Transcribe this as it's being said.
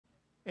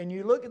and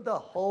you look at the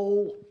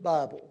whole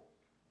Bible,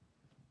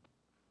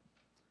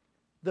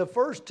 the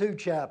first 2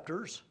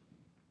 chapters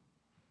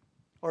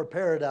are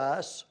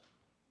paradise,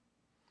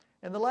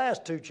 and the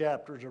last 2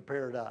 chapters are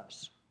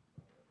paradise.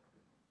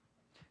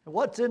 And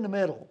what's in the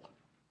middle?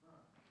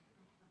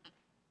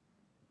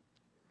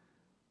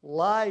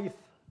 Life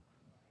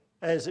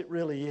as it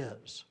really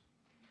is.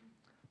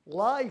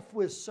 Life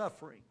with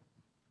suffering.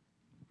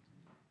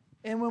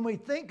 And when we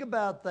think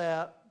about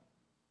that,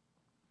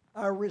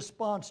 our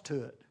response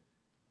to it,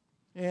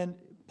 and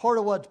part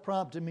of what's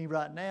prompting me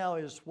right now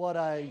is what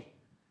I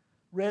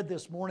read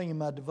this morning in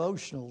my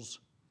devotionals,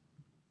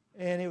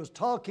 and it was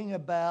talking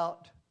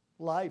about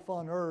life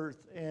on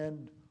earth,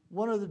 and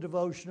one of the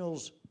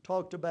devotionals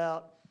talked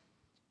about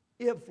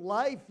if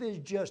life is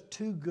just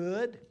too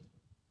good,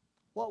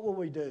 what will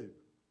we do?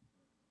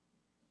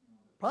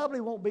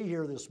 Probably won't be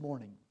here this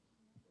morning.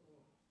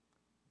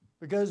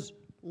 Because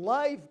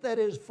life that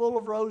is full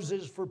of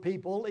roses for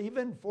people,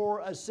 even for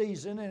a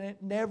season, and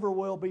it never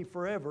will be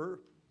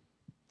forever,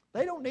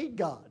 they don't need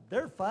God.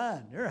 They're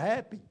fine. They're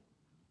happy.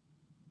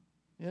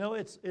 You know,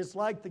 it's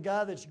like the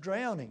guy that's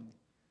drowning.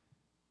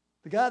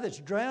 The guy that's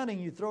drowning,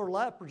 you throw a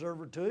life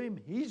preserver to him,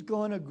 he's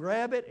going to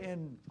grab it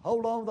and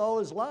hold on with all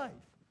his life.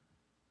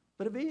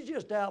 But if he's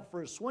just out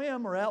for a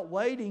swim or out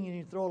wading and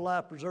you throw a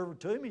life preserver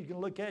to him, he's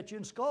going to look at you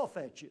and scoff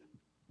at you.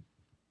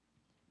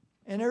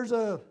 And there's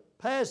a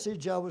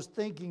passage I was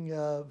thinking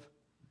of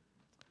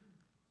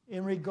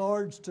in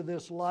regards to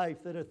this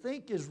life that I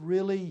think is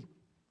really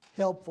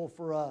helpful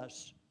for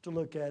us to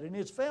look at. And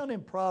it's found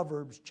in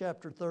Proverbs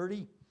chapter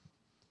 30.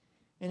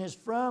 And it's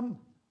from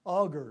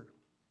Augur.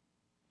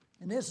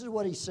 And this is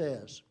what he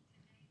says.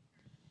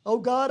 "O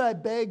God, I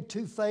beg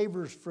 2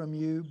 favors from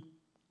you.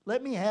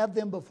 Let me have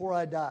them before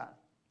I die."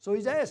 So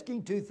he's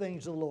asking 2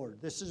 things of the Lord.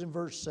 This is in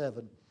verse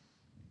 7.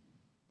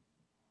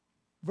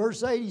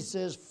 Verse 8 he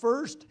says,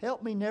 "First,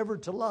 help me never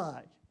to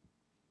lie."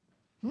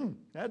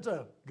 That's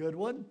a good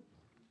one.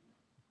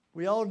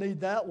 We all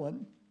need that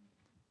one.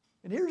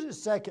 And here's his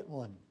second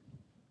one.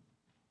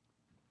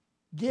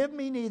 "Give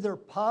me neither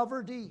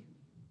poverty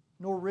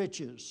nor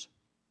riches.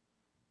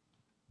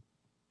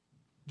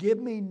 Give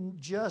me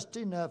just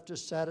enough to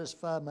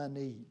satisfy my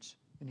needs."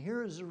 And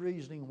here is the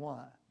reasoning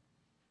why.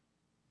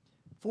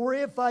 "For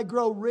if I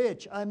grow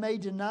rich, I may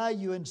deny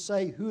you and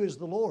say, 'Who is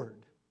the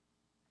Lord?'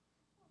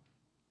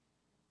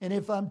 And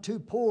if I'm too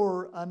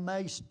poor, I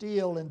may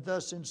steal and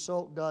thus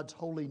insult God's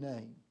holy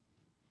name."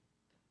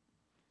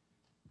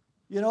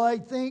 You know, I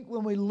think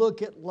when we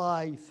look at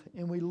life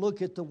and we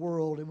look at the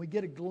world and we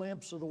get a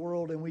glimpse of the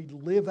world and we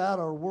live out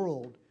our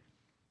world,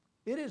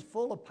 it is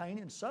full of pain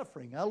and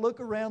suffering. I look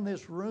around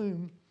this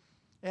room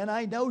and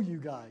I know you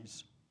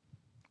guys.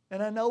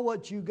 And I know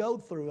what you go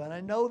through. And I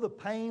know the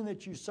pain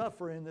that you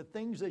suffer and the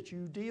things that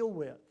you deal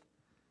with.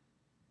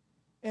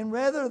 And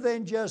rather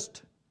than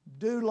just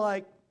do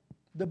like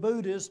the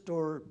Buddhist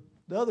or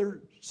the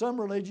other,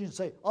 some religions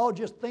say, "Oh,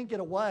 just think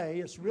it away.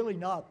 It's really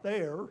not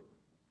there."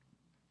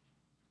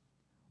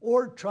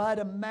 Or try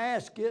to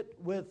mask it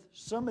with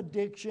some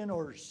addiction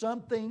or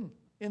something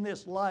in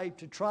this life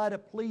to try to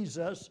please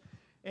us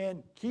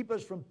and keep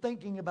us from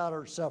thinking about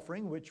our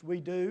suffering, which we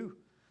do.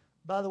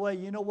 By the way,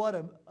 you know what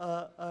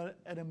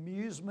an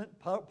amusement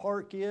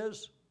park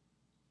is?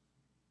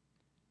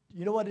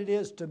 You know what it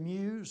is to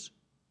muse?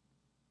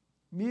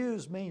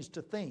 Muse means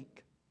to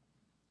think.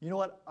 You know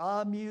what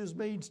amuse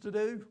means to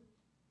do?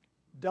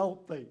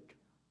 Don't think.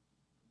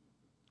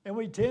 And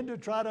we tend to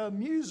try to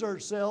amuse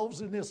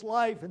ourselves in this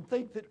life and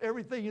think that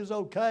everything is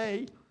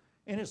okay,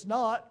 and it's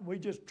not. We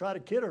just try to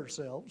kid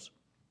ourselves.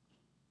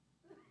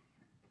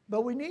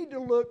 But we need to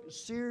look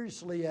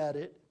seriously at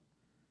it,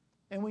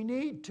 and we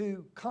need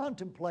to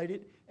contemplate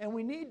it, and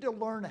we need to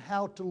learn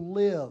how to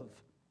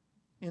live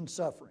in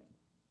suffering,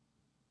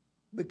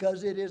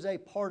 because it is a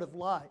part of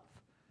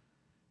life.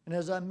 And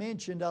as I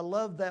mentioned, I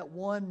love that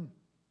one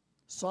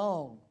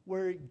song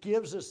where it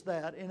gives us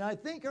that, and I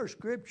think our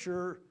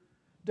scripture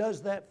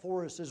does that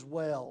for us as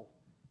well.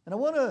 And I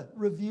want to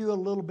review a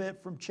little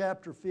bit from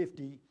chapter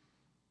 50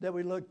 that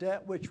we looked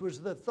at, which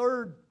was the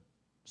 3rd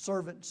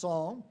servant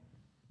song.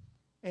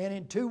 And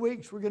in 2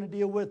 weeks, we're going to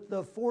deal with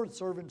the 4th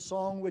servant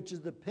song, which is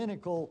the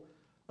pinnacle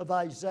of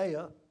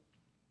Isaiah.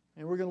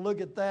 And we're going to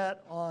look at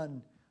that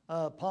on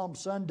Palm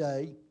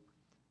Sunday,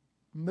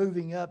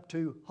 moving up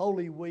to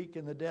Holy Week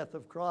and the death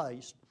of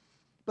Christ.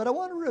 But I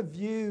want to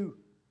review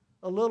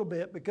a little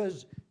bit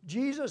because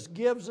Jesus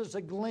gives us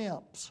a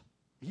glimpse.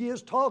 He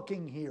is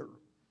talking here.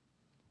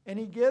 And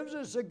he gives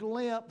us a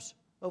glimpse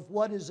of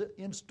what is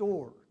in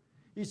store.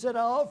 He said,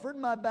 "I offered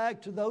my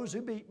back to those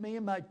who beat me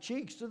and my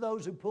cheeks to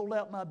those who pulled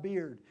out my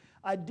beard.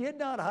 I did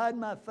not hide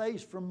my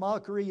face from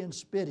mockery and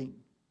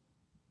spitting."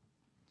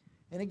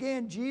 And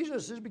again,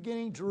 Jesus is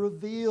beginning to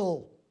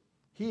reveal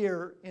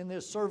here in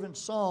this servant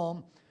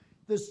psalm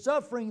the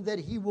suffering that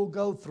he will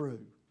go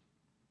through.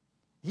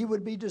 He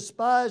would be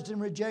despised and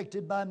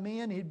rejected by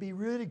men. He'd be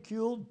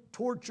ridiculed,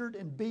 tortured,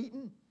 and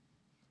beaten.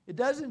 It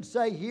doesn't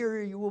say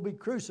here he will be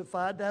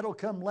crucified. That'll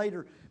come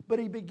later. But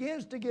he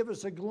begins to give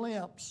us a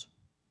glimpse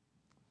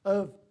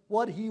of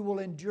what He will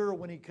endure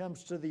when He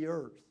comes to the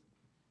earth.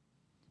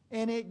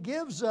 And it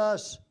gives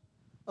us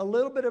a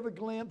little bit of a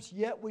glimpse,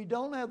 yet we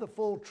don't have the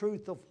full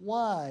truth of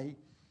why,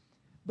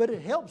 but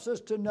it helps us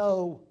to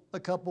know a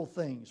couple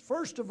things.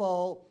 First of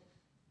all,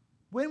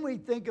 when we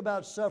think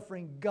about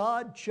suffering,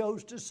 God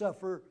chose to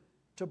suffer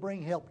to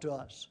bring help to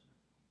us.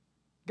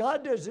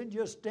 God doesn't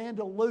just stand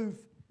aloof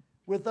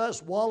with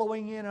us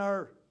wallowing in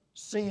our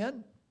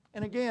sin.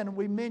 And again,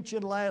 we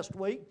mentioned last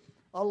week,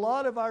 a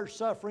lot of our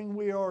suffering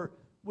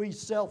we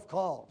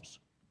self-cause.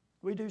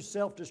 We do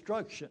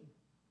self-destruction.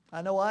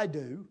 I know I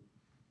do.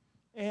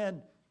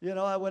 And,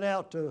 I went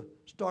out to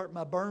start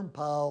my burn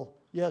pile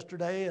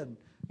yesterday, and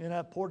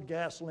I poured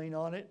gasoline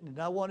on it, and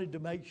I wanted to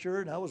make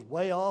sure, and I was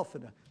way off,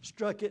 and I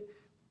struck it.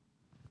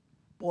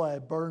 Boy, I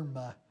burned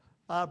my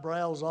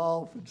eyebrows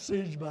off and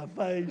singed my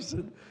face,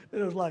 and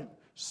it was like,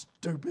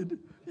 stupid.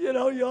 You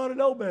ought to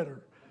know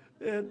better.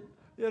 And,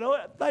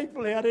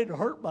 thankfully I didn't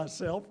hurt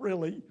myself,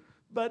 really.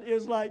 But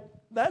it's like,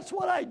 that's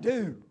what I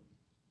do.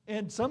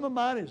 And some of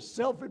mine is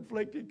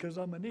self-inflicted because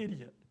I'm an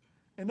idiot.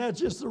 And that's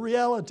just the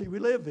reality we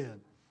live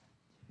in.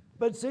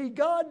 But see,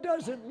 God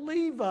doesn't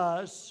leave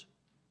us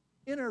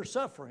in our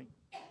suffering.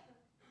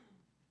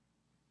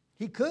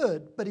 He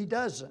could, but He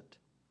doesn't.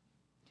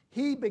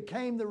 He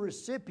became the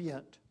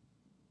recipient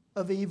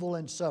of evil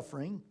and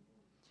suffering.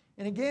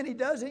 And again, He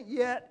doesn't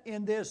yet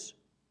in this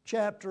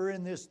chapter,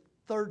 in this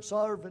third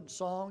servant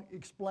song,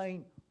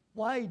 explain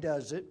why He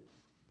does it,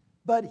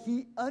 but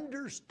He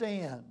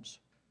understands.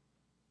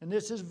 And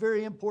this is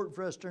very important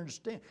for us to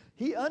understand.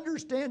 He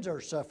understands our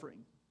suffering.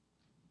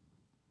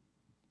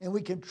 And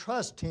we can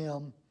trust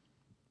Him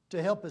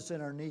to help us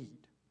in our need.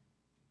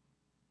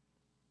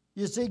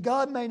 You see,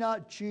 God may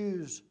not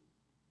choose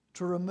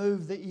to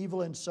remove the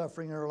evil and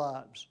suffering in our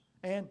lives.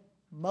 And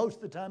most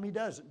of the time He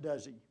doesn't,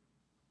 does He?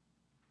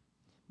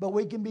 But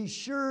we can be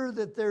sure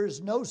that there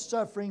is no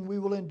suffering we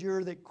will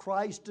endure that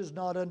Christ does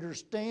not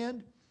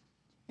understand,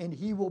 and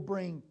He will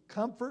bring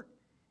comfort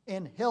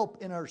and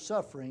help in our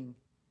suffering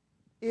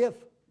if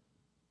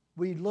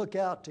we look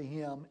out to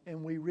Him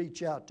and we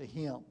reach out to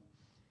Him.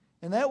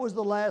 And that was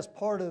the last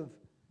part of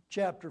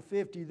chapter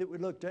 50 that we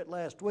looked at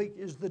last week,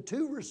 is the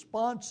two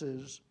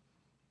responses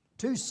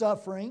to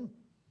suffering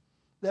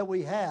that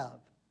we have.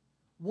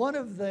 One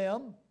of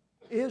them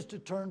is to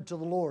turn to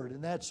the Lord,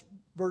 and that's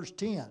verse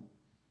 10.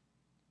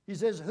 He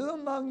says, "Who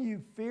among you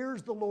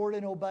fears the Lord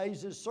and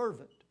obeys His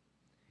servant?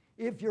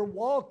 If you're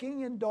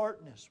walking in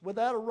darkness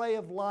without a ray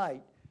of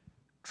light,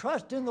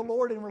 trust in the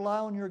Lord and rely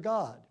on your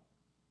God."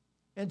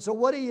 And so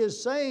what he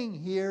is saying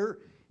here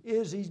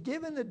is he's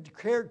given the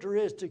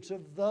characteristics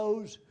of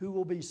those who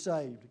will be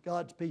saved,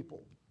 God's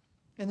people.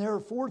 And there are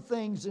 4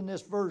 things in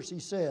this verse he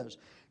says.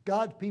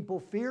 God's people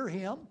fear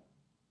Him.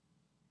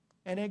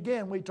 And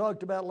again, we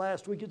talked about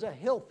last week, it's a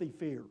healthy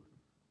fear.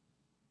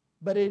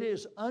 But it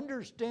is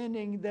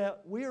understanding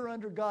that we are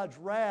under God's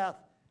wrath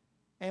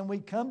and we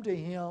come to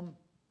Him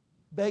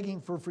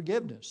begging for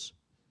forgiveness.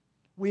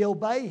 We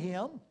obey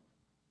Him,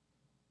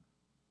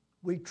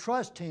 we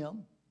trust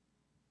Him,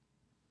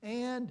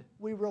 and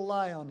we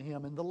rely on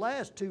Him. And the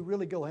last two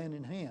really go hand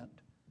in hand.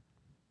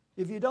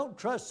 If you don't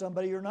trust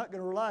somebody, you're not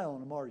going to rely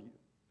on them, are you?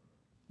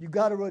 You've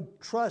got to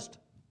trust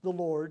the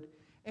Lord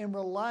and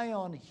rely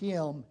on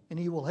Him, and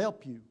He will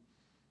help you.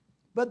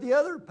 But the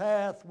other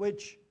path,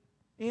 which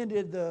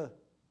ended the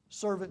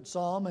servant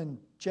psalm in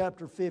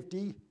chapter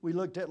 50, we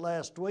looked at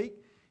last week,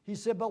 he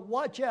said, "But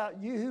watch out,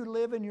 you who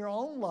live in your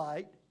own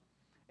light,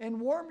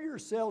 and warm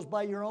yourselves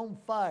by your own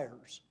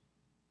fires."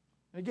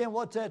 Again,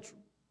 what's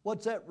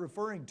that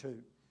referring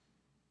to?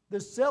 The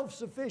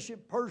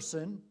self-sufficient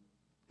person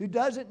who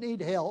doesn't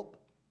need help,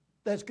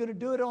 that's going to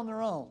do it on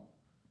their own.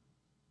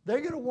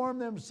 They're going to warm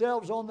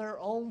themselves on their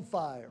own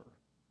fire.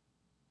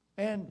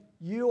 And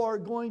you are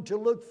going to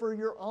look for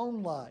your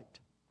own light.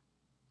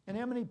 And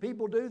how many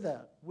people do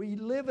that? We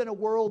live in a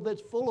world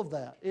that's full of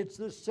that. It's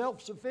this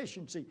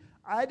self-sufficiency.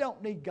 I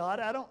don't need God.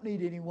 I don't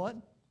need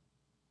anyone.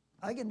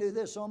 I can do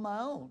this on my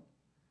own.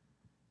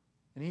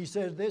 And he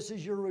says, "This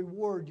is your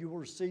reward you will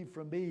receive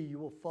from me. You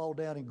will fall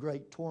down in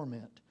great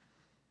torment."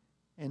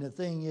 And the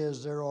thing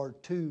is, there are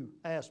 2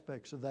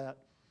 aspects of that.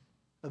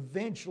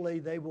 Eventually,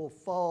 they will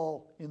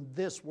fall in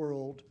this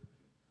world,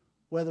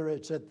 whether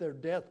it's at their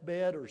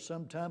deathbed or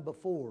sometime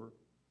before,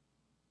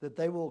 that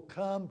they will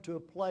come to a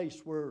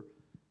place where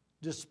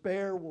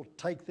despair will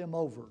take them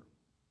over.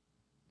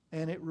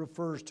 And it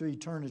refers to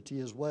eternity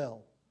as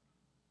well,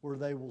 where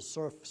they will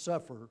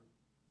suffer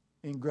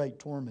in great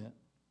torment.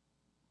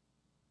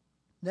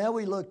 Now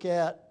we look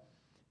at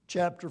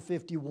chapter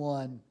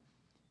 51,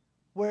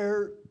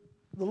 where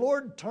the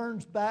Lord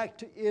turns back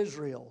to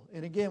Israel.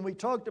 And again, we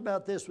talked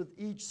about this with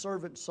each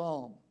servant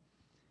psalm.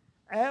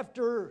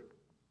 After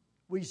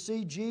we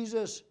see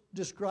Jesus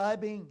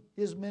describing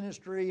His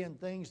ministry and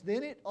things,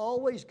 then it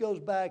always goes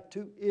back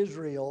to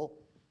Israel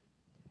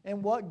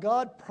and what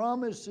God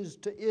promises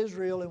to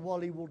Israel and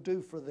what He will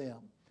do for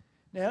them.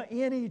 Now,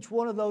 in each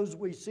one of those,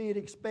 we see it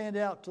expand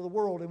out to the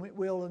world, and it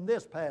will in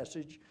this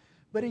passage.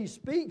 But He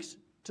speaks,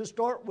 to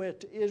start with,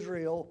 to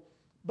Israel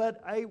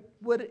but I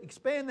would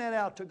expand that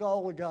out to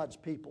all of God's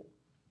people.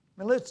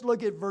 Now let's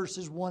look at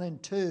verses 1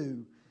 and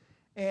 2.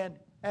 And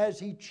as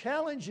he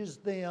challenges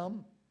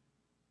them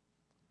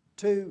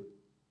to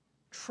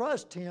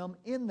trust him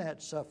in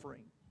that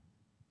suffering.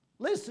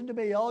 Listen to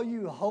me, all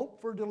you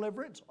hope for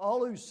deliverance,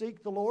 all who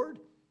seek the Lord.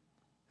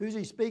 Who's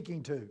he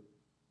speaking to?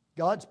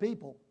 God's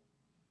people.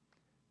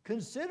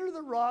 Consider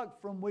the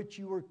rock from which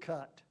you were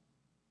cut,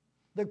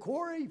 the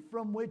quarry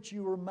from which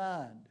you were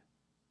mined.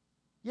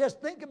 Yes,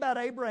 think about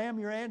Abraham,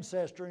 your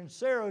ancestor, and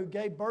Sarah, who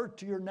gave birth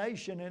to your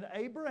nation. And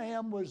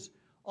Abraham was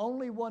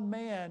only one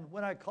man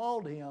when I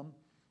called him,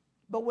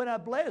 but when I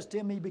blessed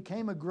him, he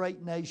became a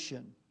great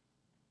nation.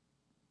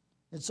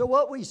 And so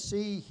what we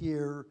see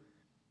here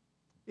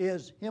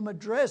is him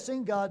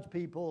addressing God's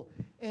people,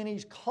 and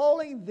he's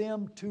calling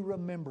them to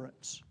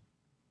remembrance.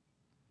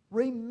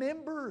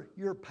 Remember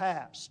your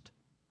past,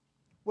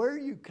 where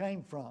you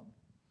came from.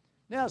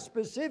 Now,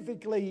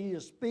 specifically, he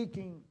is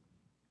speaking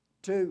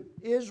to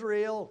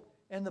Israel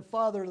and the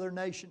father of their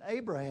nation,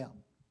 Abraham.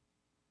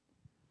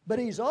 But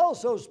he's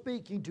also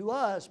speaking to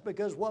us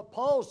because what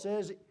Paul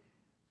says,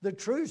 the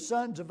true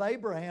sons of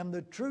Abraham,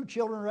 the true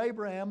children of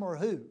Abraham are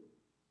who?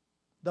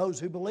 Those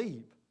who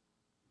believe.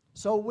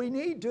 So we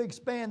need to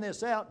expand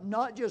this out,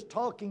 not just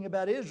talking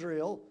about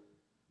Israel,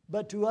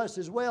 but to us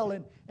as well.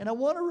 And I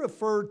want to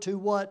refer to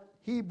what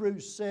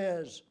Hebrews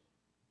says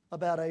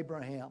about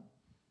Abraham.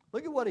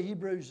 Look at what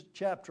Hebrews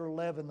chapter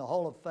 11, the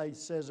Hall of Faith,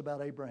 says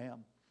about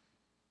Abraham.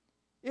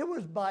 It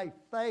was by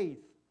faith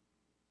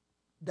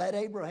that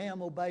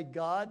Abraham obeyed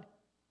God,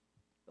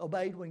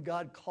 obeyed when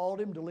God called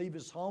him to leave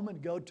his home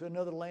and go to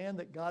another land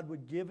that God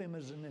would give him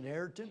as an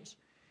inheritance.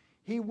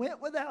 He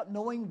went without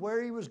knowing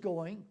where he was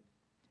going.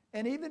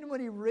 And even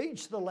when he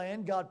reached the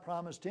land God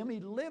promised him, he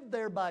lived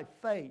there by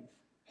faith.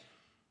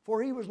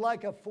 For he was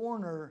like a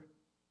foreigner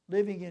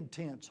living in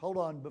tents. Hold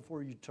on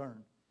before you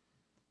turn.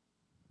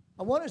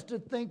 I want us to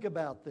think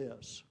about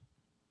this.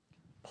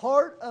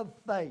 Part of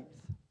faith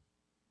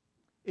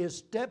is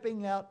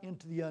stepping out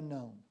into the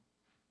unknown.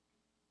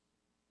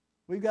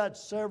 We've got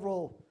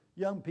several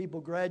young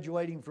people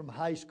graduating from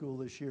high school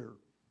this year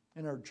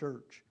in our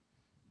church.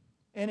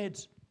 And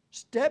it's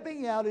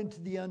stepping out into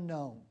the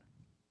unknown.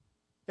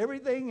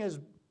 Everything is,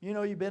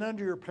 you've been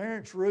under your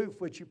parents'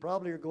 roof, which you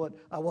probably are going,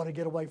 I want to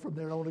get away from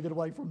there, I want to get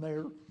away from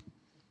there.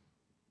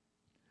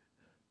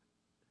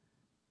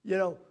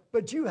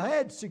 But you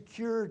had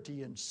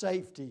security and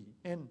safety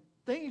and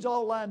things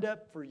all lined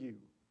up for you.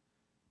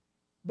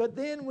 But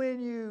then when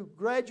you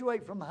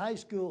graduate from high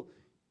school,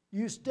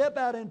 you step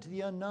out into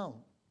the unknown.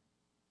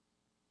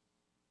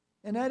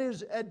 And that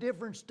is at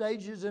different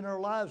stages in our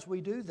lives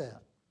we do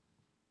that.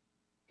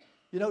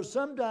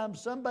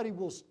 Sometimes somebody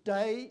will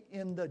stay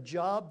in the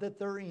job that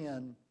they're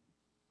in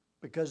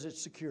because it's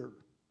secure.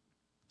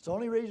 It's the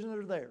only reason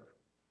they're there.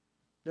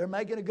 They're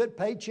making a good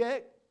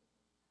paycheck.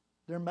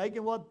 They're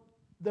making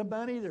the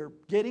money they're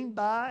getting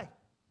by.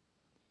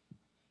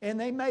 And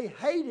they may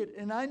hate it.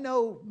 And I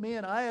know,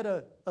 I had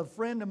a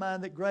friend of mine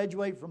that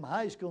graduated from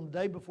high school, and the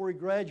day before he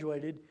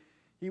graduated,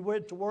 he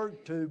went to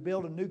work to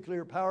build a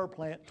nuclear power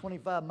plant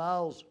 25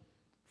 miles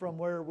from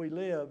where we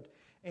lived.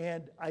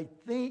 And I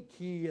think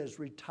he is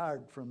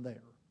retired from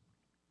there.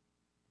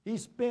 He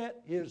spent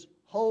his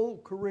whole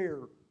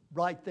career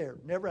right there,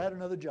 never had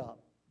another job.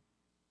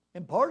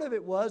 And part of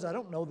it was, I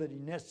don't know that he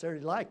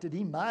necessarily liked it,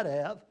 he might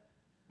have,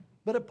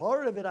 but a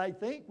part of it, I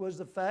think, was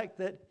the fact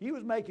that he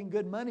was making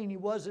good money and he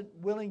wasn't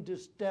willing to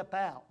step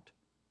out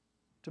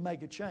to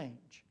make a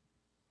change.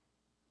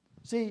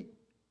 See,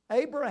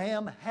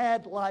 Abraham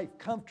had life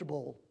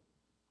comfortable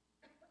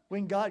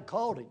when God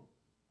called him.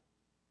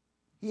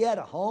 He had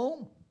a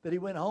home that he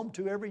went home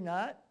to every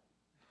night,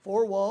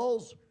 4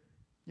 walls,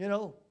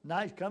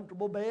 nice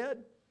comfortable bed.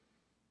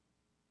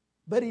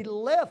 But he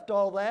left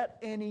all that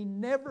and he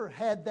never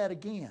had that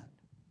again.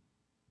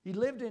 He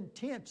lived in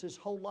tents his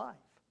whole life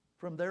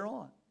from there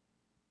on.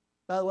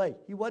 By the way,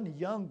 he wasn't a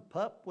young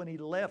pup when he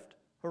left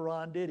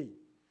Haran, did he?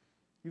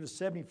 He was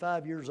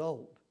 75 years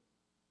old.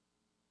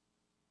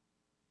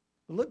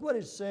 But look what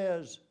it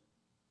says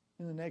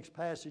in the next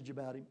passage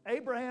about him.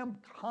 Abraham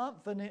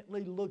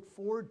confidently looked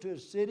forward to a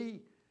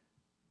city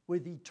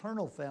with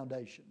eternal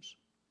foundations,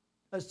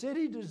 a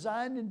city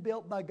designed and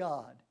built by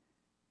God.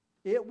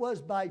 It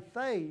was by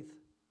faith.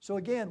 So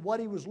again, what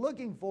he was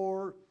looking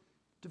for,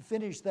 to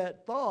finish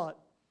that thought,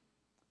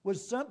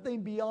 was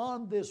something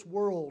beyond this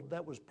world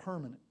that was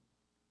permanent.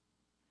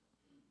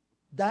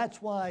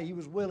 That's why he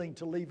was willing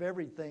to leave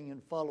everything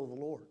and follow the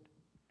Lord.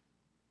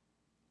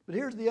 But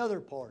here's the other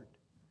part.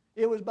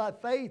 It was by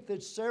faith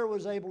that Sarah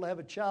was able to have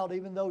a child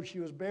even though she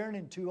was barren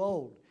and too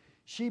old.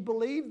 She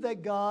believed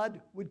that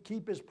God would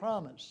keep his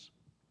promise.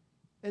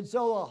 And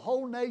so a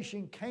whole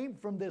nation came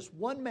from this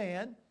one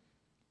man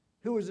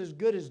who was as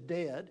good as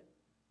dead.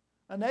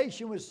 A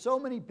nation with so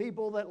many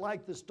people that,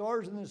 like the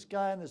stars in the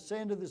sky and the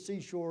sand of the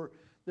seashore,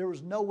 there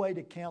was no way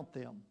to count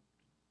them.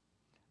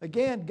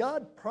 Again,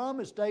 God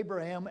promised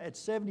Abraham at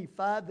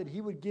 75 that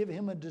he would give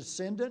him a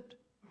descendant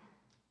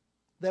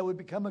that would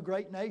become a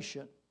great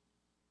nation.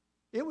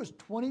 It was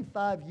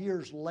 25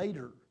 years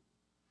later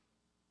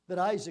that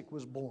Isaac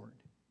was born.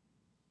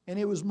 And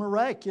it was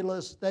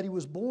miraculous that he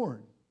was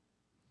born.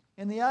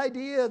 And the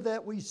idea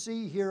that we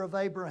see here of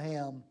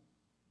Abraham,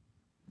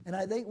 and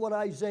I think what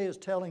Isaiah is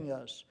telling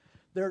us,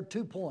 there are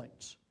 2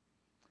 points.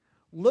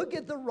 Look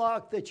at the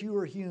rock that you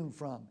were hewn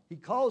from. He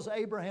calls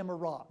Abraham a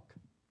rock.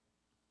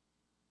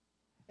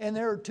 And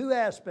there are 2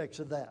 aspects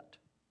of that.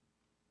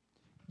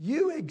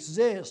 You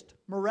exist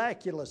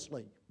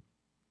miraculously.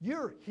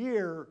 You're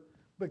here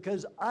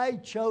because I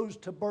chose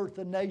to birth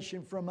a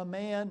nation from a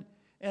man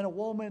and a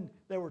woman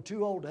that were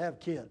too old to have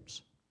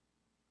kids.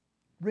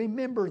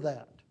 Remember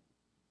that.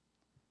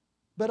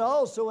 But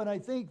also, and I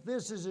think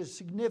this is as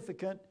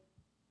significant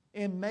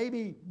and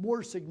maybe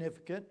more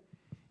significant,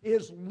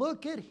 is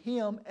look at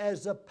him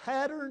as a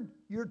pattern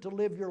you're to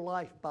live your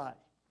life by.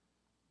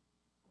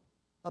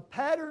 A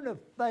pattern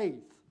of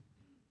faith.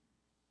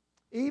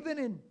 Even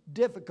in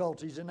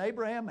difficulties, and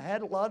Abraham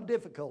had a lot of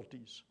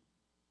difficulties.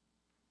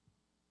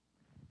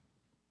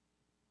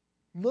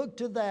 Look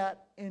to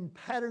that and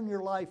pattern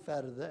your life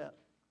out of that.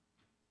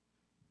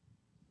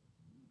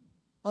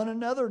 On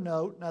another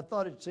note, and I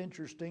thought it's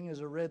interesting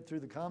as I read through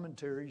the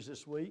commentaries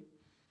this week,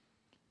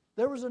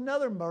 there was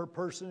another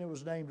person that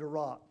was named a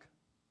rock.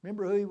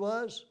 Remember who he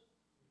was?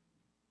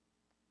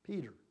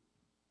 Peter.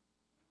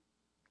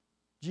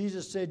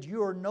 Jesus said,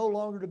 "You are no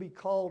longer to be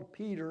called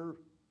Peter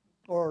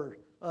or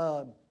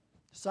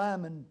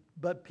Simon,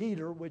 but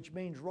Peter," which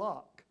means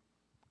rock.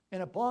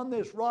 "And upon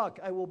this rock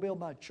I will build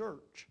my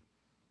church."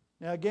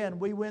 Now again,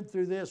 we went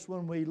through this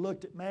when we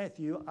looked at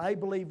Matthew. I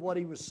believe what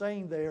he was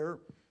saying there,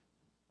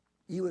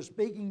 he was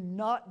speaking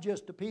not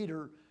just to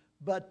Peter,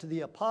 but to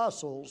the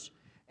apostles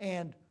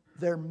and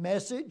their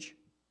message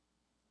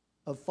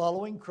of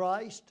following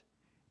Christ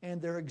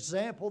and their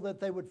example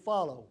that they would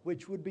follow,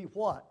 which would be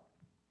what?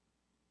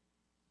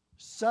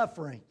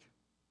 Suffering,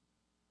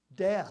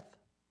 death.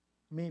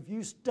 I mean, if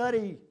you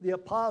study the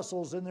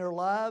apostles and their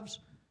lives,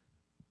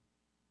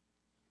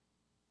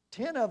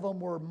 10 of them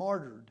were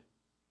martyred.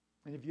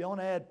 And if you want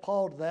to add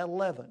Paul to that,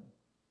 11.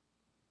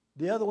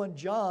 The other one,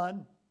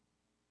 John,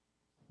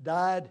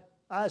 died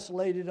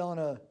isolated on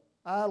an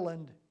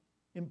island,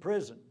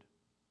 imprisoned.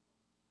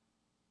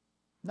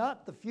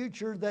 Not the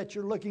future that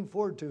you're looking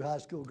forward to, high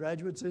school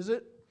graduates, is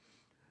it?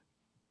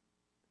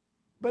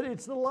 But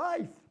it's the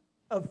life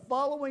of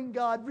following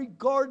God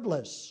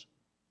regardless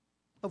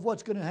of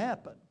what's going to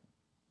happen.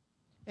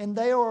 And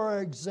they are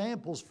our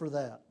examples for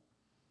that.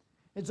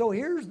 And so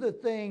here's the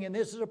thing, and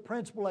this is a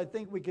principle I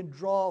think we can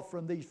draw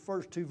from these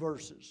first 2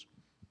 verses.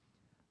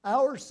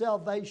 Our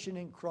salvation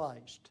in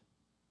Christ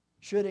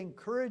should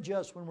encourage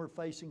us when we're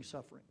facing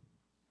suffering.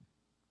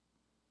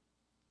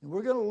 And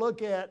we're going to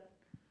look at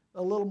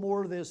a little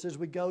more of this as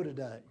we go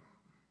today.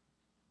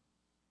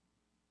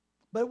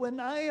 But when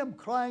I am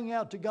crying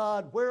out to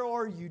God, "Where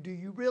are you? Do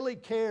you really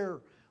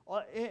care?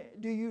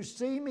 Do you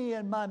see me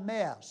in my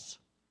mess?"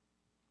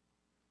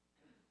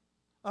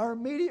 Our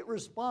immediate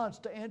response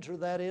to answer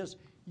that is,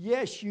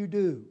 "Yes, you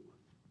do.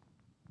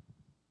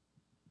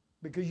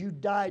 Because you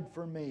died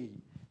for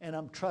me, and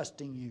I'm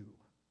trusting you."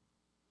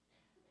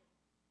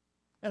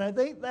 And I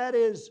think that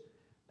is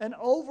an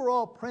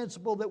overall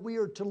principle that we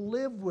are to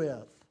live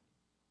with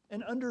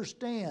and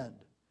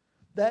understand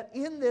that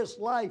in this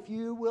life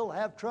you will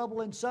have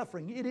trouble and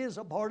suffering. It is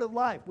a part of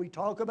life. We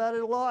talk about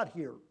it a lot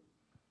here.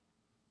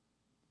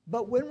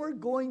 But when we're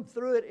going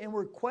through it and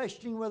we're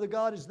questioning whether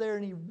God is there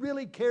and He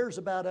really cares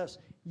about us,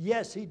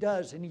 yes, He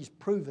does, and He's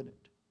proven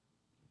it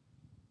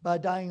by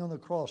dying on the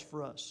cross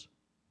for us.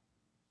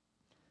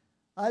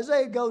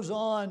 Isaiah goes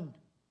on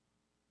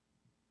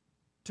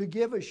to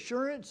give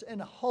assurance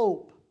and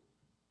hope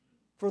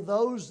for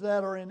those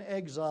that are in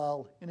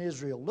exile in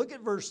Israel. Look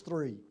at verse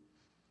 3.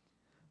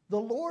 "The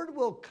Lord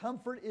will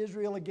comfort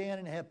Israel again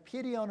and have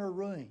pity on her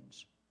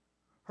ruins.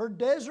 Her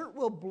desert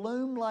will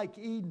bloom like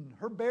Eden,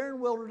 her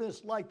barren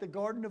wilderness like the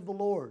garden of the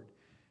Lord.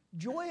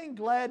 Joy and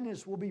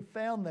gladness will be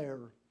found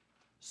there.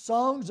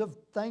 Songs of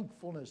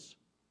thankfulness,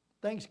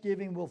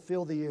 thanksgiving will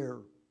fill the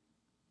air."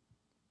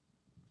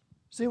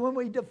 See, when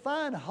we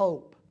define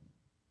hope,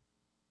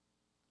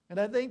 and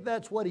I think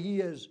that's what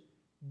he is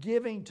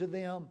giving to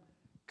them,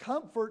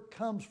 comfort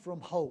comes from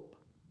hope.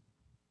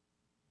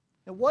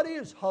 And what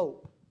is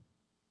hope?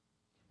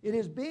 It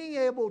is being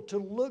able to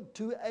look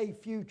to a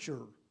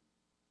future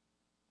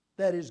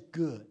that is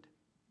good.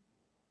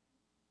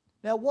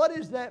 Now, what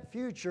is that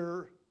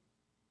future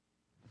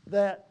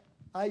that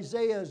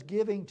Isaiah is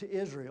giving to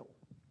Israel?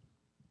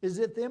 Is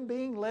it them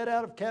being led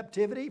out of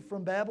captivity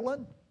from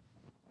Babylon?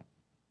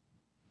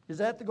 Is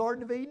that the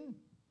Garden of Eden?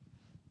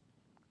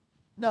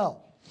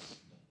 No.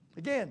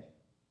 Again,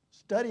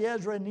 study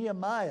Ezra and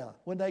Nehemiah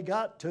when they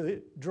got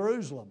to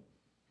Jerusalem.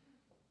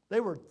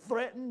 They were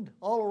threatened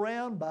all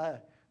around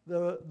by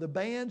the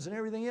bands and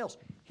everything else.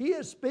 He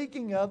is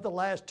speaking of the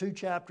last 2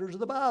 chapters of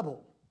the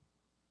Bible,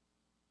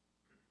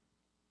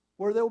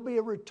 where there will be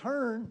a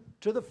return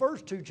to the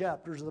first 2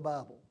 chapters of the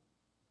Bible.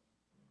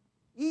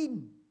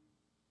 Eden.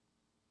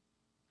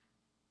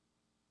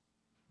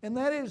 And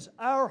that is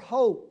our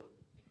hope.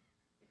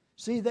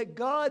 See, that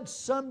God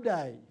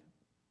someday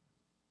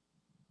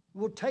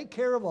will take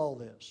care of all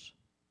this.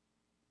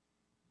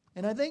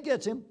 And I think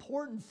that's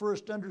important for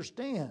us to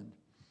understand.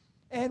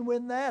 And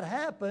when that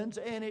happens,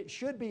 and it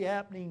should be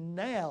happening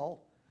now,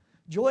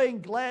 joy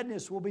and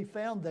gladness will be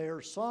found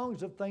there.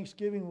 Songs of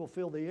thanksgiving will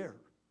fill the air.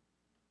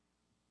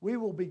 We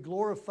will be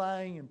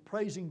glorifying and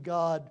praising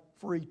God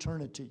for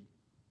eternity.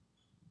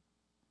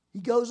 He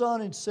goes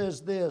on and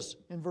says this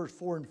in verse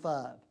 4 and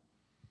 5.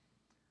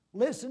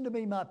 Listen to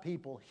me, my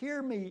people.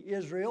 Hear me,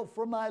 Israel,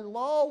 for my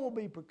law will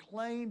be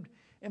proclaimed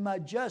and my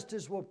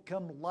justice will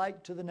become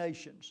light to the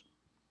nations.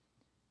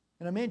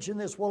 And I mentioned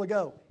this a while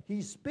ago.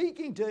 He's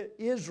speaking to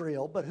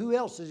Israel, but who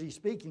else is he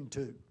speaking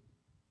to?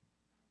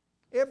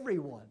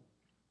 Everyone.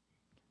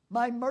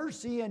 My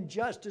mercy and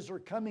justice are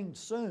coming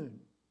soon.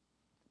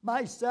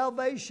 My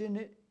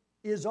salvation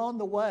is on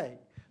the way.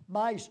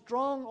 My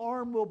strong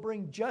arm will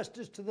bring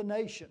justice to the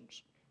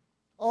nations.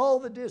 All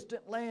the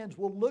distant lands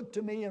will look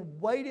to me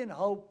and wait in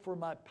hope for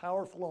my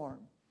powerful arm.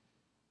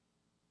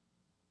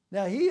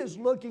 Now he is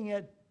looking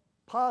at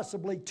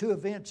possibly two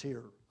events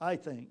here, I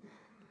think.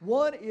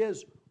 One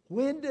is,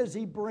 when does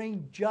he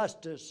bring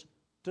justice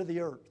to the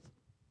earth?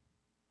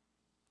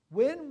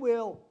 When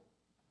will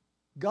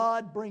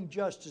God bring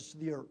justice to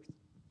the earth?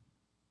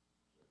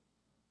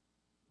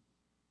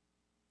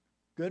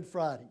 Good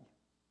Friday.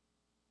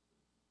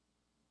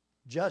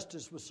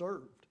 Justice was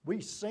served.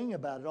 We sing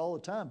about it all the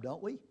time,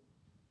 don't we?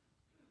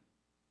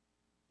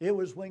 It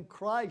was when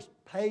Christ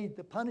paid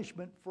the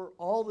punishment for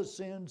all the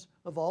sins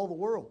of all the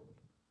world.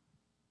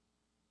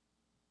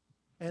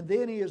 And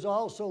then he is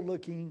also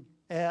looking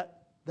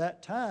at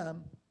that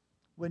time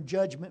when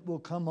judgment will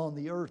come on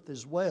the earth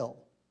as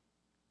well.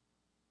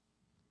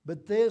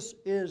 But this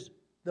is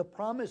the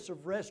promise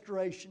of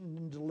restoration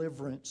and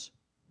deliverance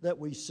that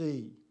we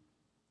see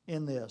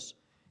in this.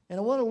 And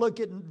I want to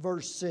look at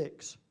verse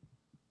 6,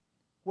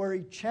 where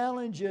he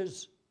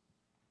challenges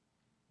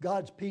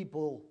God's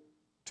people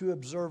to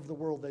observe the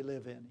world they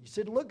live in. He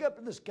said, look up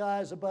at the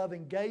skies above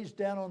and gaze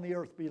down on the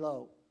earth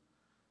below.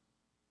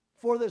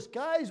 For the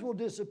skies will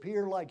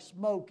disappear like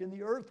smoke, and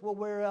the earth will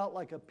wear out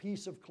like a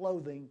piece of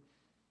clothing.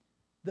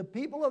 The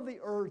people of the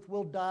earth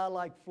will die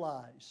like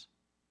flies.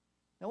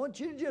 Now, I want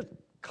you to just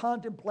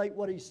contemplate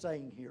what he's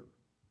saying here.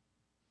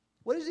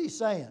 What is he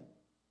saying?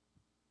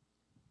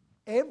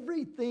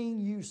 Everything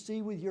you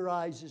see with your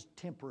eyes is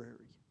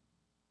temporary.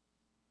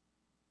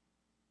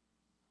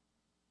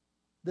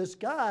 The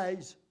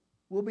skies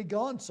will be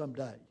gone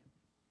someday.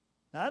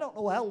 Now, I don't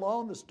know how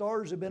long the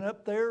stars have been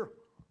up there.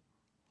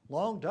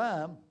 Long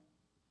time.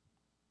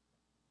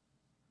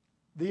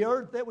 The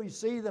earth that we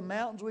see, the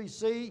mountains we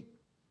see,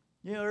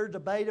 you know, there's a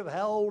debate of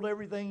how old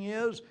everything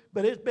is,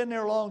 but it's been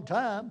there a long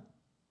time.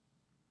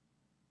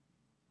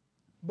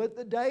 But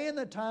the day and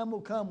the time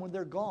will come when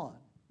they're gone.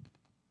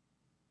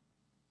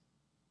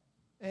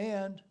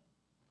 And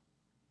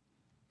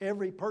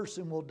every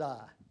person will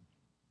die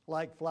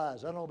like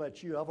flies. I don't know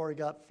about you, I've already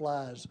got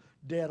flies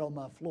dead on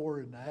my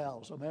floor in the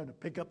house. I'm having to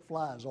pick up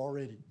flies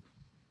already.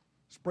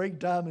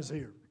 Springtime is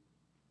here.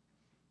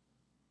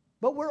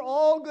 But we're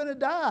all going to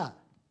die.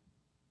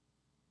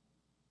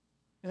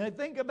 And I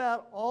think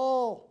about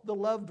all the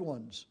loved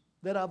ones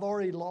that I've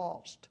already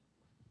lost.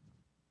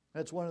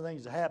 That's one of the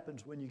things that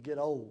happens when you get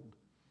old.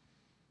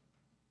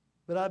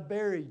 But I've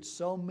buried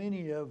so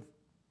many of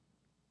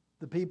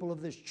the people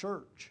of this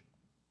church.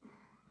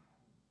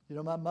 You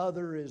know, my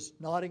mother is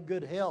not in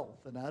good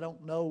health, and I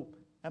don't know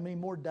how many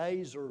more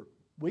days or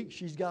weeks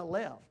she's got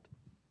left,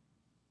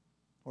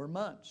 or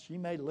months. She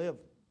may live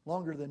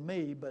longer than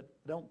me, but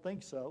I don't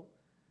think so.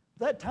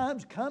 That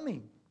time's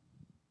coming.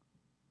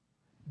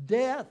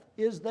 Death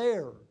is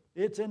there.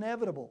 It's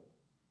inevitable.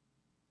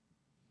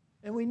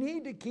 And we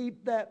need to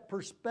keep that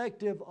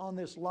perspective on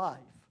this life.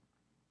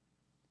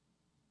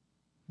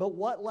 But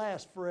what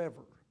lasts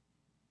forever?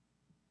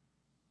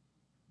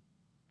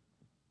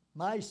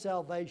 My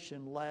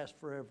salvation lasts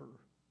forever.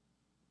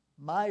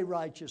 My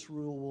righteous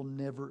rule will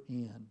never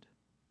end.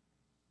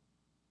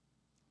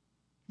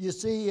 You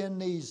see, in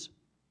these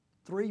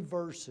 3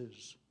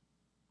 verses,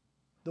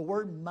 the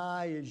word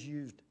my is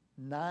used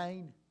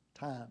 9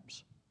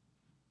 times.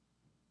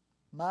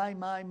 My.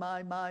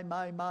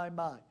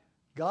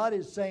 God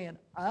is saying,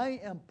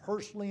 I am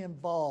personally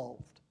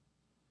involved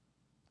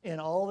in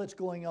all that's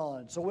going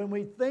on. So when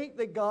we think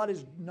that God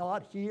is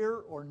not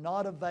here or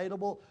not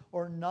available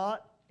or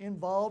not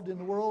involved in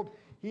the world,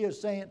 he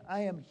is saying,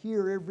 I am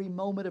here every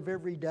moment of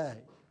every day.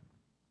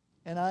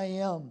 And I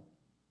am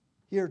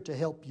here to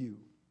help you.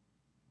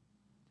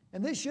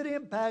 And this should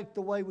impact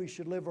the way we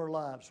should live our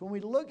lives. When we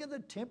look at the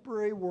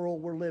temporary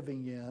world we're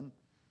living in,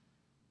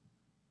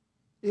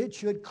 it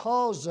should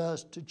cause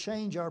us to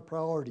change our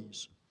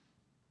priorities.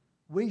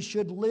 We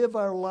should live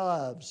our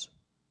lives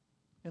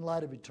in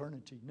light of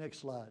eternity. Next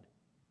slide.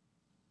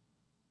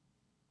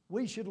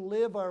 We should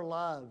live our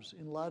lives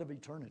in light of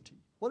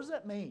eternity. What does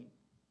that mean?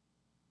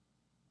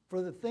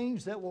 For the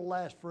things that will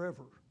last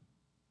forever.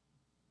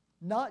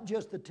 Not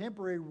just the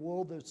temporary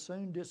world that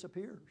soon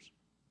disappears.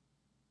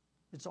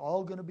 It's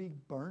all going to be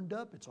burned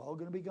up. It's all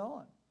going to be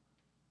gone.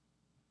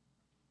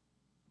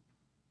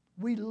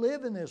 We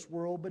live in this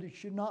world, but it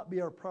should not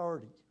be our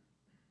priority.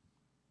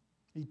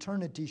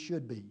 Eternity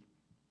should be.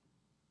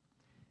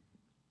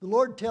 The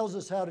Lord tells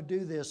us how to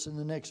do this in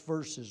the next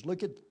verses.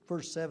 Look at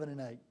verse 7 and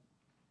 8.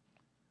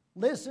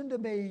 Listen to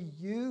me,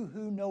 you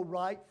who know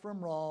right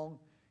from wrong,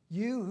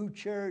 you who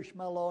cherish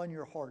my law in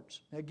your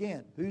hearts.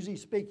 Again, who's he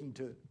speaking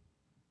to?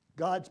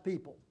 God's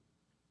people.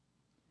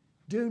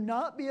 Do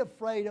not be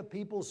afraid of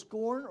people's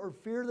scorn or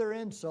fear their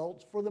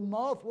insults, for the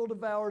moth will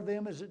devour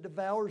them as it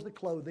devours the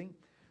clothing.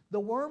 The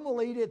worm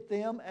will eat at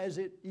them as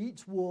it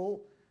eats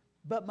wool.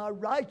 But my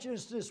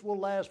righteousness will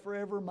last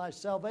forever. My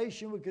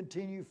salvation will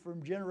continue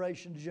from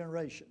generation to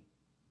generation.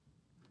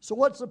 So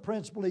what's the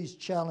principle he's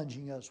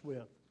challenging us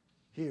with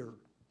here?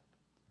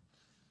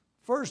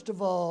 First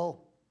of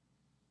all,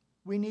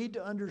 we need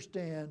to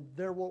understand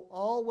there will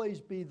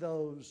always be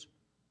those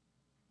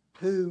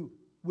who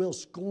will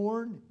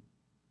scorn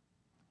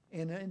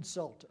and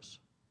insult us.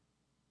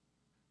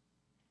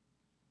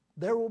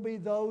 There will be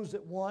those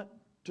that want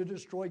to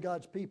destroy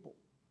God's people.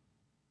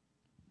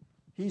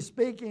 He's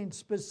speaking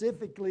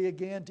specifically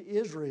again to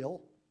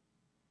Israel,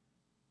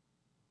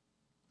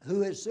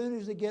 who as soon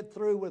as they get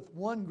through with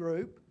one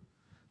group,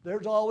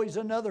 there's always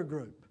another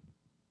group.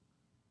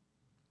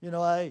 You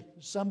know,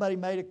 somebody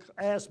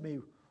asked me,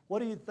 what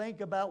do you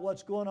think about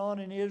what's going on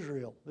in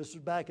Israel? This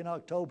was back in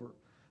October.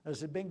 I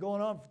said, been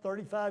going on for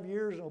 35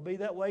 years and it'll be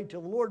that way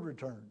till the Lord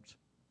returns.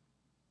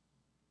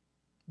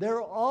 There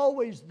are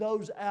always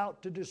those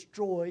out to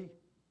destroy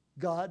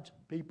God's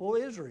people,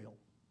 Israel.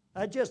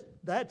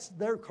 That's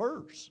their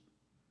curse.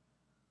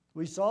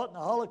 We saw it in the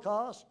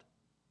Holocaust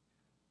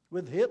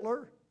with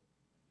Hitler.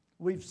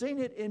 We've seen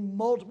it in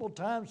multiple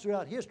times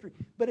throughout history,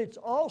 but it's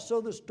also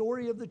the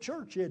story of the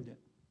church, isn't it?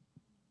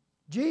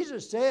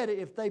 Jesus said,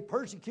 if they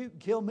persecute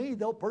and kill me,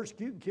 they'll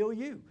persecute and kill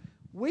you.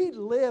 We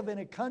live in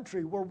a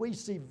country where we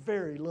see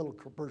very little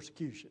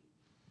persecution.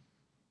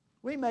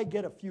 We may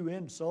get a few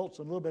insults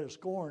and a little bit of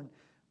scorn,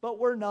 but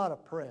we're not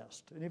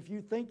oppressed. And if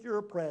you think you're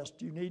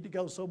oppressed, you need to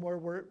go somewhere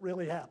where it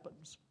really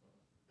happens.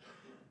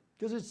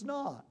 Because it's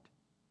not.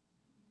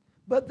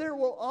 But there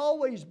will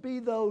always be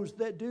those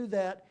that do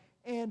that,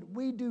 and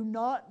we do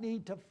not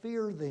need to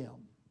fear them.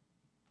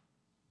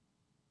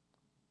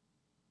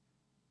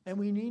 And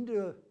we need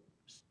to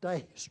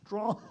stay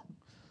strong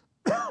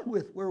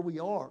with where we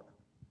are.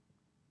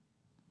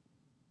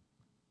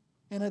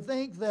 And I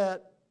think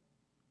that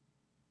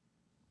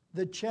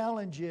the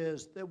challenge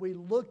is that we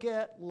look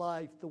at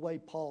life the way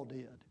Paul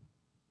did.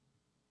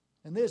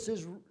 And this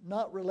is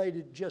not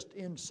related to just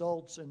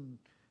insults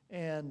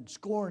and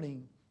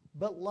scorning,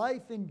 but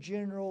life in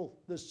general,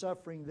 the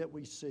suffering that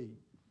we see.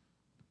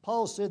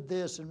 Paul said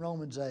this in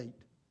Romans 8.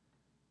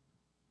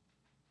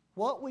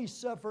 What we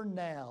suffer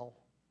now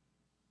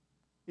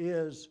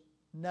is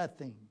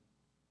nothing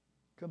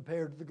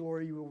compared to the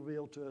glory you will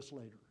reveal to us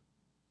later.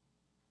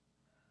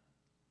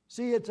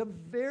 See, it's a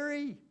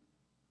very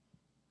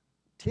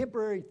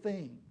temporary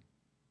thing.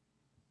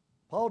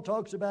 Paul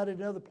talks about it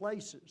in other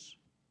places.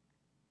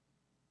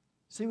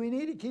 See, we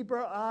need to keep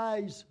our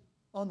eyes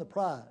on the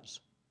prize.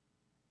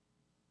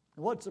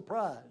 And what's the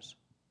prize?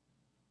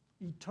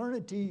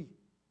 Eternity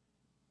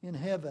in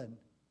heaven,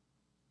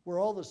 where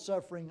all the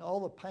suffering, all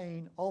the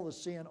pain, all the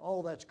sin,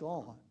 all that's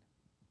gone.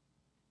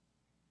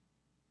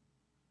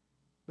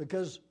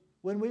 Because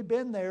when we've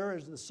been there,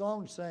 as the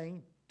song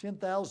sang,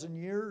 10,000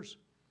 years,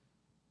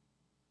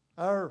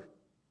 our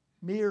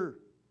mere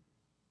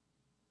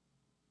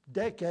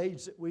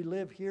decades that we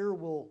live here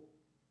will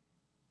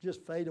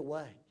just fade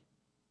away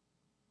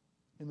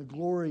in the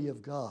glory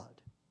of God.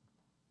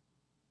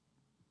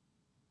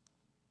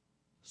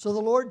 So the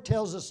Lord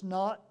tells us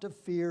not to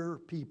fear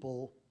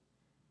people,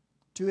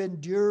 to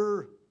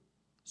endure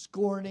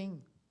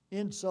scorning,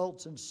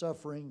 insults, and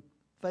suffering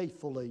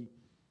faithfully,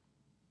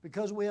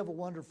 because we have a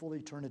wonderful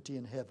eternity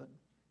in heaven.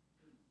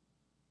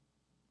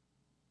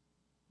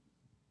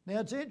 Now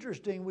it's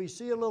interesting, we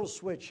see a little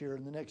switch here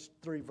in the next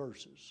 3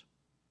 verses.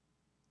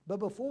 But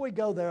before we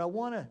go there, I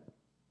want to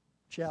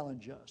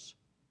challenge us.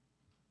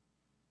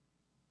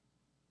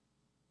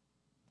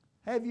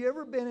 Have you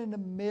ever been in the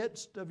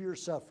midst of your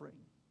suffering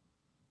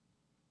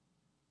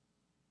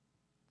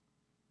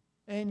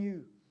and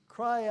you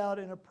cry out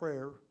in a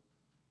prayer,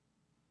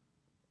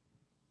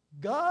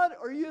 God,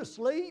 are you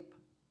asleep?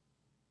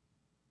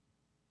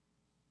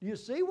 Do you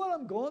see what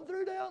I'm going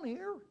through down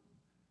here?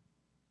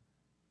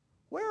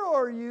 Where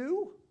are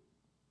you?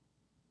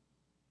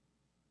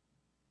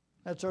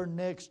 That's our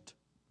next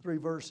 3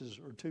 verses,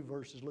 or 2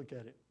 verses. Look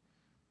at it.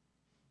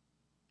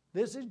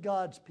 This is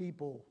God's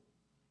people.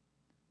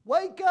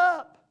 Wake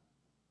up!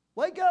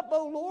 Wake up,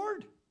 O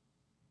Lord!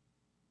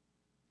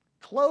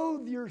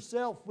 Clothe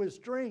yourself with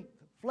strength.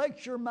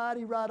 Flex your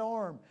mighty right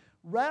arm.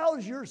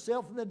 Rouse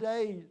yourself in the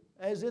day,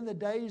 as in the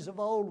days of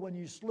old when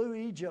you slew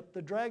Egypt,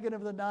 the dragon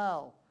of the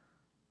Nile.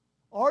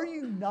 Are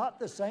you not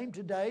the same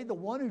today, the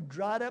one who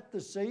dried up the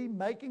sea,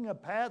 making a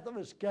path of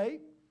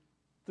escape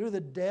through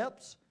the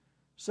depths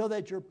so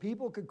that your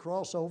people could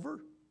cross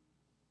over?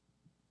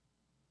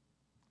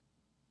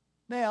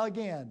 Now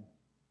again,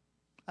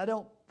 I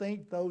don't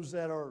think those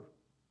that are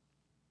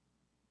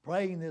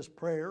praying this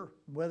prayer,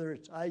 whether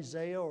it's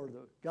Isaiah or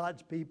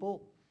God's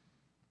people,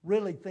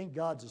 really think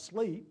God's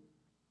asleep,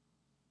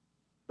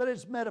 but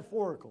it's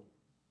metaphorical.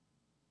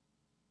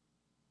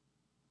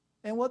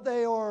 And what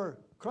they are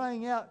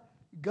crying out,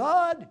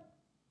 God,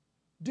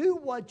 do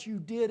what you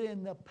did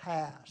in the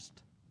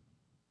past.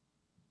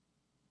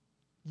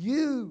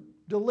 You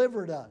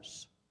delivered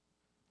us.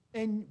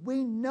 And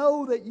we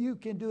know that you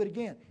can do it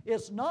again.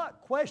 It's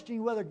not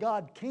questioning whether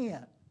God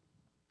can.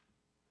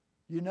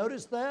 You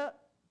notice that?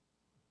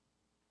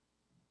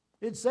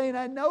 It's saying,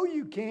 I know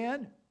you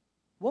can.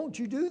 Won't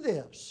you do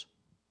this?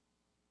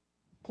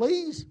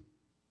 Please?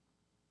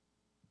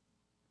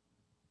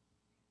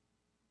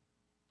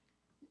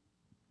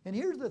 And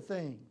here's the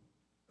thing.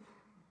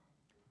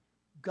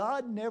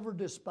 God never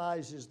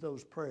despises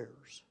those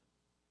prayers.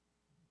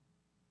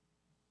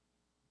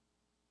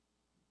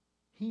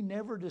 He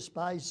never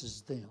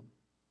despises them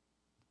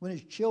when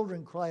His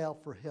children cry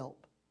out for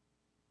help.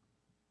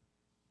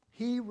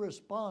 He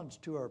responds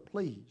to our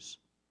pleas.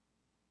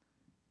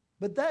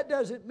 But that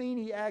doesn't mean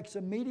He acts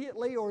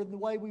immediately or in the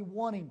way we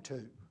want Him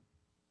to.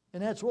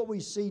 And that's what we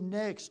see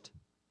next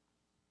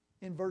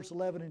in verse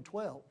 11 and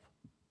 12,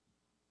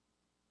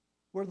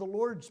 where the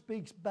Lord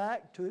speaks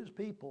back to His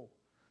people.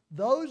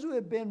 Those who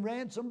have been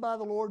ransomed by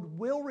the Lord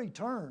will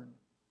return.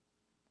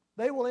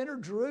 They will enter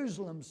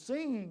Jerusalem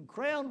singing,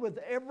 crowned with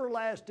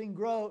everlasting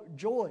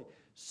joy.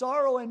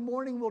 Sorrow and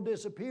mourning will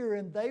disappear,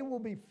 and they will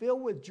be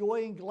filled with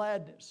joy and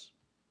gladness.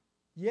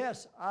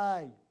 Yes,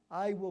 I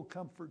will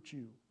comfort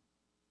you.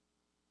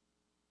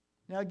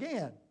 Now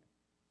again,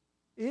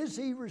 is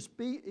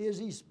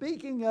he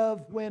speaking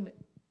of when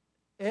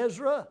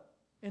Ezra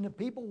and the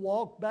people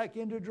walked back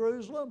into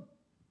Jerusalem?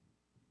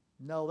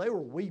 No, they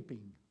were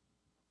weeping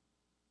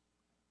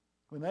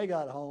when they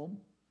got home.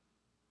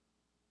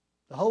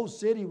 The whole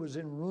city was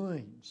in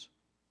ruins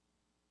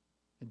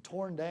and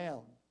torn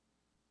down.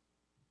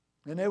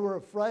 And they were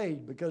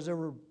afraid because there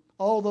were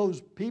all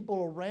those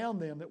people around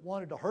them that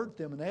wanted to hurt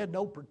them, and they had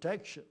no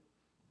protection.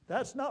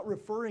 That's not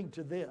referring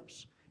to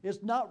this.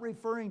 It's not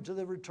referring to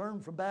the return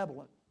from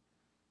Babylon.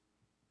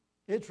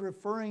 It's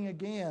referring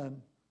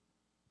again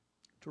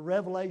to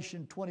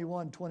Revelation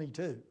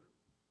 21:22.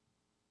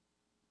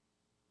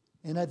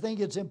 And I think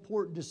it's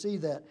important to see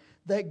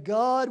that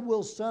God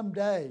will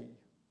someday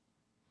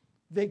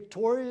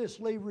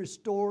victoriously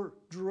restore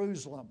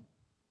Jerusalem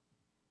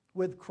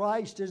with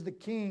Christ as the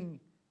King,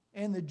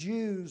 and the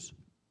Jews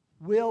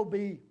will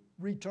be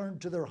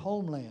returned to their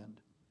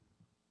homeland.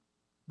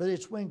 But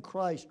it's when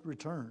Christ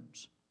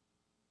returns.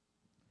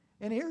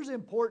 And here's the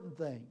important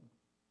thing.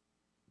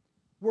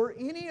 Were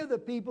any of the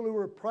people who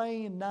were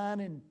praying in 9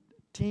 and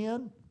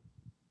 10,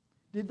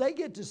 did they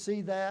get to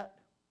see that?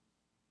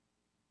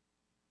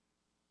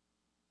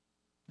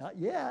 Not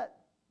yet.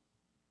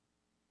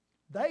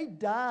 They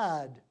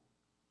died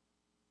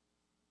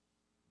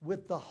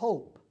with the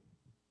hope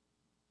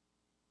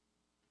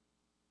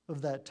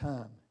of that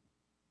time.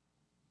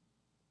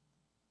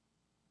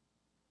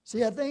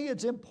 See, I think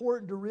it's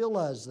important to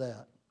realize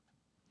that.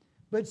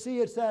 But see,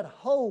 it's that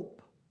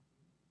hope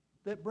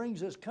that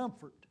brings us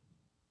comfort.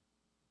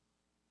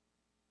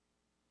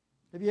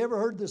 Have you ever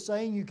heard the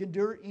saying, you can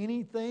endure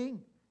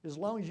anything as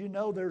long as you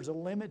know there's a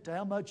limit to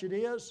how much it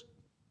is?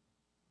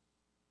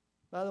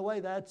 By the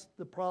way, that's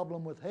the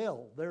problem with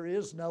hell. There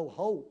is no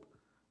hope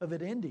of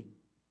it ending.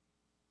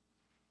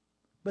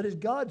 But as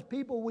God's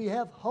people, we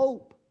have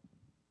hope.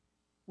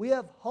 We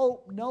have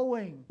hope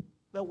knowing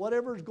that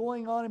whatever's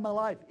going on in my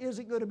life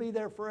isn't going to be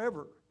there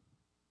forever.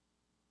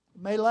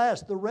 It may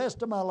last the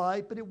rest of my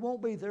life, but it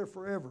won't be there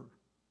forever.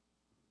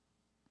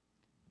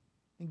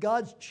 And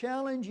God's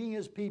challenging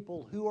His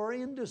people who are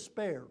in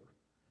despair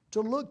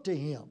to look to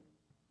Him.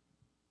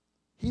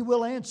 He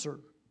will answer.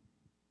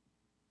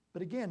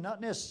 But again,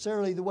 not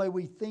necessarily the way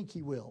we think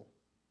He will.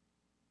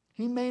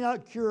 He may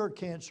not cure our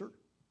cancer.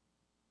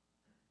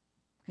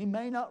 He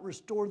may not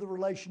restore the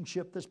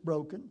relationship that's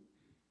broken.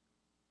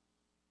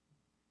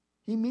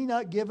 He may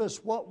not give us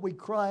what we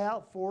cry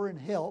out for and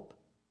help,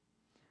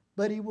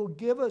 but He will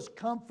give us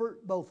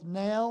comfort both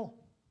now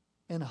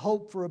and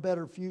hope for a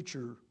better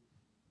future,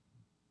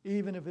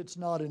 even if it's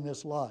not in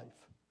this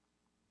life.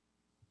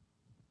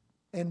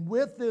 And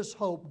with this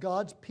hope,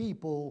 God's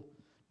people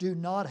do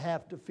not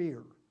have to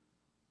fear.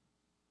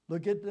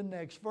 Look at the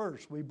next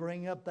verse. We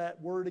bring up that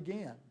word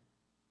again.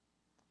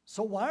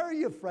 So why are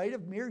you afraid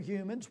of mere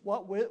humans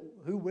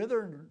who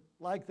wither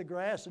like the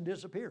grass and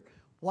disappear?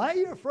 Why are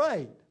you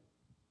afraid?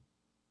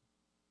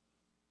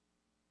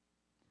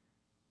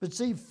 But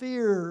see,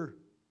 fear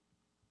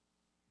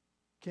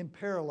can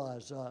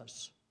paralyze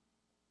us.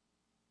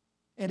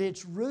 And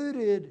it's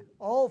rooted,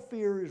 all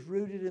fear is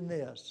rooted in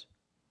this.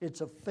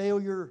 It's a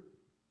failure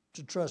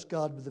to trust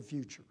God with the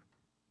future.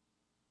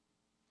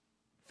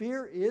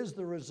 Fear is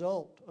the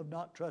result of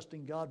not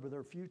trusting God with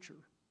our future.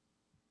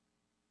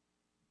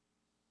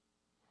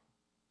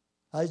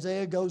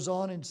 Isaiah goes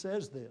on and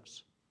says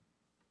this.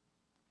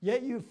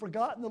 Yet you've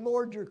forgotten the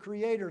Lord your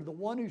Creator, the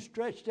one who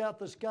stretched out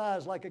the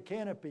skies like a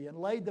canopy and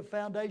laid the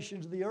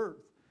foundations of the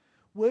earth.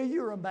 Will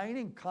you remain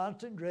in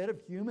constant dread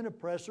of human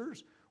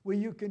oppressors? Will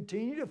you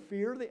continue to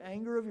fear the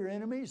anger of your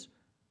enemies?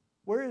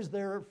 Where is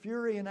their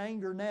fury and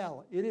anger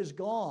now? It is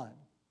gone.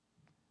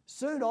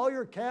 Soon all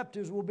your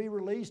captives will be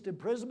released.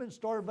 Imprisonment,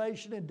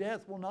 starvation, and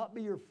death will not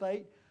be your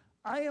fate.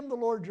 I am the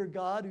Lord your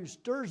God who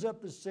stirs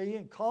up the sea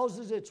and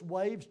causes its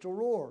waves to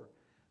roar.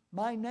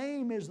 My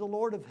name is the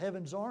Lord of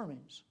heaven's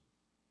armies.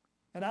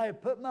 And I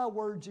have put my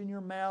words in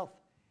your mouth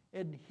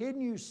and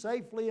hidden you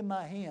safely in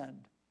my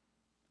hand.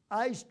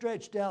 I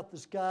stretched out the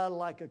sky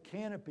like a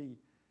canopy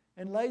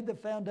and laid the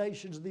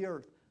foundations of the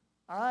earth.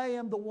 I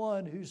am the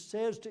one who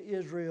says to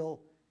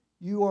Israel,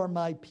 you are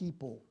my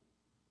people.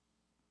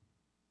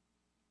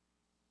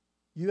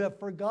 You have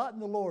forgotten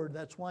the Lord,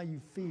 that's why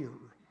you fear.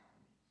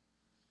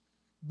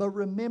 But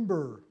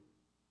remember,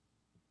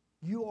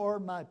 you are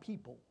my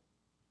people,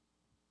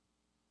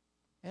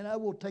 and I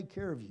will take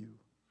care of you.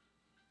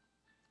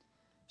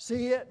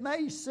 See, it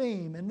may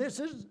seem,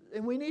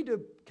 and we need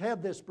to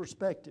have this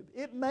perspective,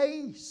 it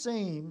may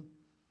seem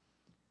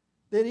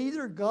that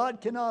either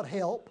God cannot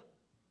help,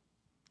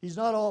 He's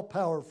not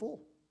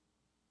all-powerful,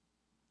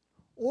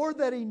 or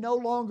that He no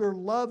longer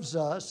loves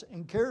us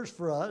and cares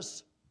for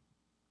us.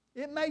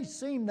 It may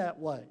seem that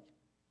way.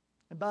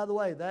 And by the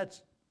way,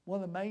 that's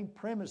one of the main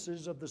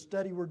premises of the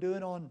study we're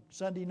doing on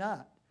Sunday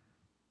night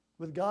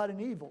with God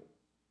and evil.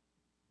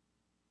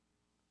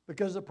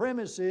 Because the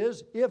premise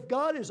is, if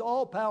God is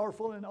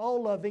all-powerful and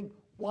all-loving,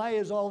 why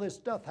is all this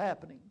stuff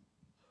happening?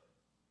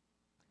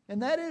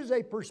 And that is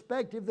a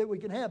perspective that we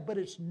can have, but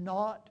it's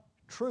not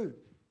true.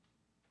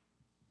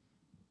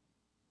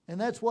 And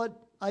that's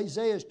what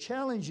Isaiah is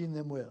challenging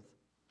them with.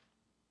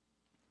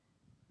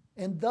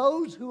 And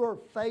those who are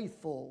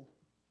faithful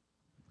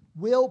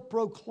will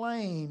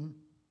proclaim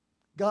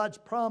God's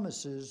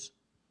promises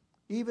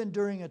even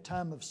during a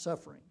time of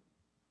suffering.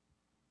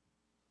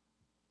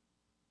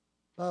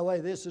 By the way,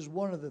 this is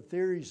one of the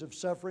theories of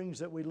sufferings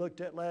that we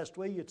looked at last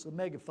week. It's the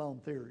megaphone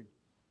theory.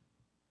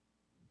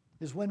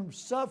 Is when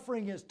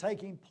suffering is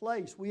taking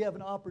place, we have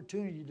an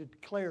opportunity to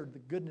declare the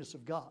goodness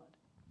of God.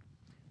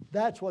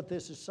 That's what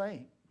this is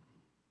saying.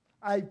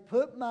 I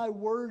put my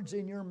words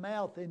in your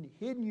mouth and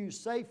hidden you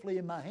safely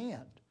in my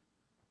hand.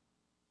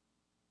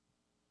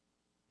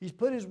 He's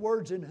put His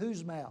words in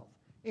whose mouth?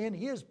 In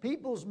His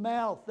people's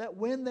mouth, that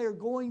when they're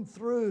going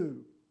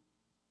through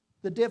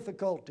the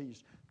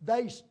difficulties,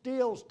 they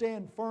still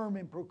stand firm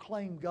and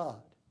proclaim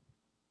God.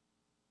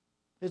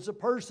 It's a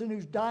person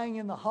who's dying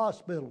in the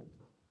hospital.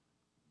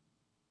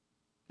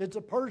 It's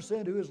a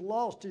person who has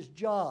lost his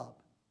job.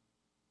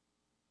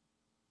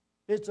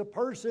 It's a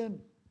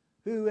person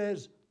who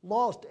has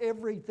lost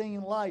everything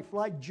in life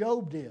like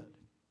Job did,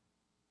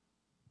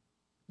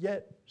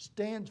 yet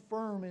stands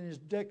firm in his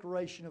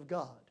declaration of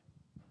God.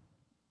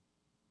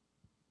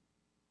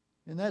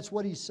 And that's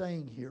what he's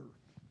saying here.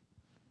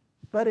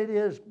 But it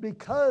is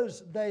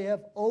because they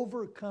have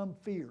overcome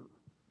fear.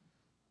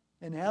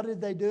 And how did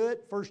they do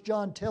it? 1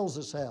 John tells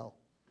us how.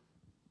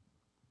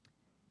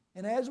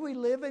 And as we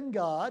live in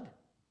God,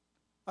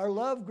 our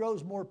love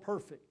grows more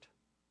perfect.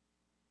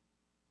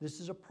 This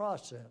is a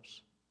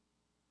process.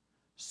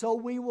 So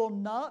we will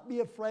not be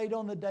afraid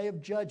on the day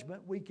of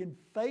judgment. We can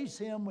face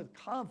Him with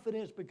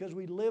confidence because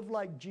we live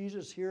like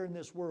Jesus here in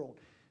this world.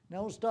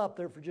 Now we'll stop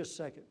there for just a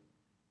second.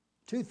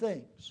 Two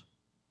things.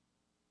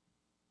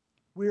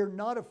 We are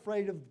not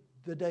afraid of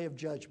the day of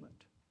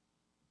judgment.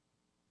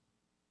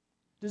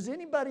 Does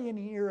anybody in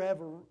here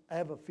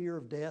have a fear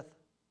of death?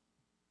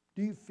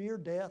 Do you fear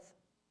death?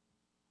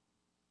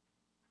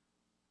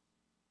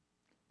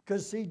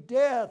 Because see,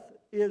 death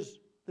is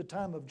the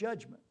time of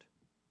judgment.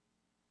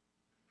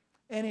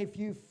 And if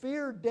you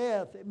fear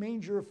death, it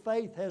means your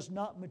faith has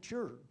not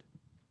matured.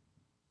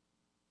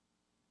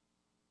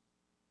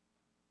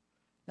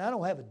 Now, I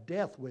don't have a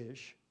death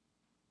wish.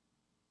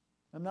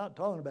 I'm not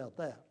talking about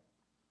that.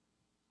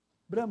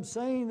 But I'm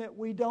saying that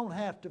we don't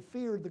have to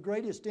fear the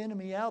greatest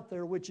enemy out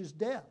there, which is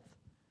death.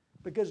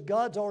 Because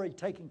God's already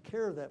taken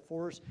care of that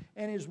for us.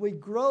 And as we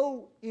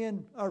grow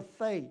in our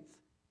faith,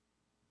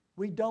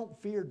 we don't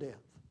fear death.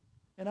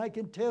 And I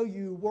can tell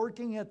you,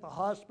 working at the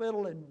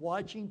hospital and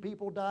watching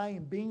people die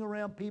and being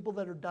around people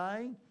that are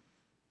dying,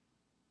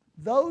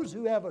 those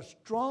who have a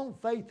strong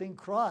faith in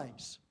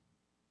Christ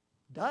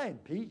die in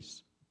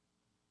peace.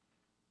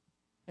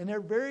 And they're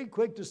very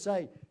quick to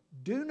say,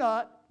 do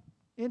not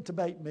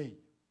intubate me.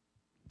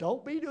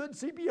 Don't be doing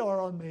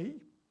CPR on me.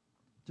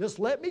 Just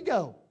let me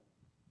go.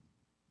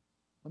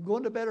 I'm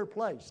going to a better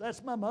place.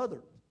 That's my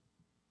mother.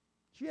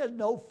 She has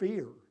no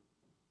fear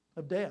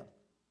of death.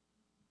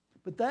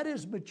 But that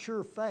is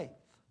mature faith.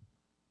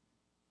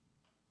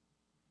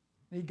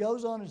 And he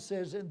goes on and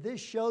says, and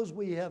this shows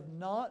we have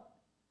not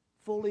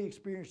fully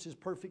experienced His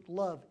perfect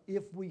love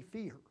if we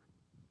fear.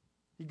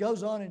 He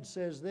goes on and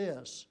says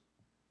this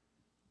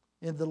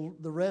in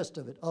the rest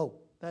of it.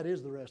 Oh, that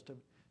is the rest of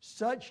it.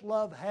 Such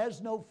love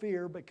has no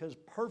fear because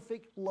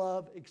perfect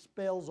love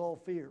expels all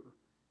fear.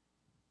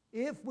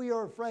 If we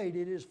are afraid,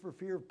 it is for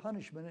fear of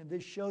punishment, and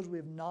this shows we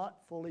have not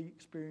fully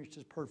experienced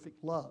His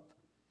perfect love.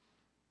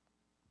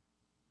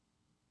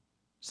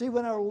 See,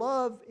 when our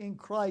love in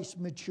Christ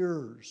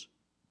matures,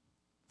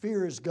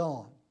 fear is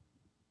gone.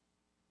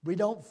 We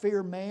don't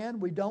fear man.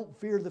 We don't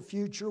fear the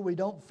future. We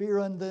don't fear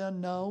the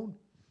unknown.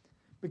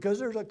 Because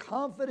there's a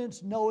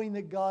confidence knowing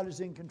that God is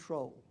in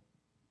control.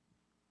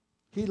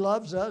 He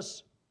loves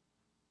us.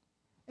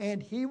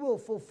 And He will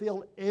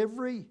fulfill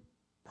every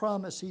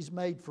promise He's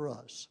made for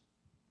us.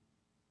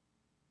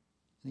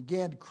 And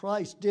again,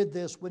 Christ did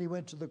this when He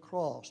went to the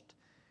cross.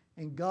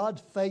 And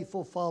God's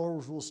faithful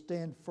followers will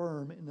stand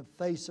firm in the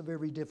face of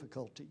every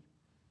difficulty.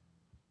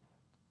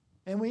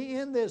 And we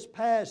end this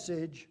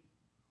passage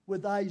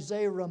with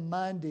Isaiah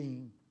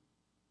reminding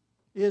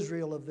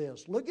Israel of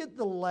this. Look at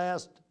the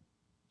last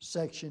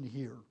section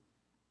here.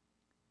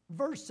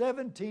 Verse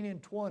 17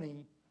 and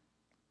 20,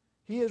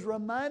 he is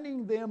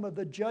reminding them of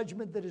the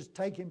judgment that has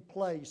taken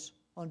place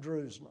on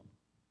Jerusalem.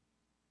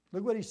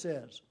 Look what he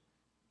says.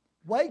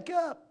 Wake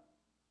up.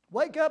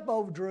 Wake up,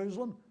 O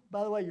Jerusalem.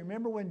 By the way, you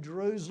remember when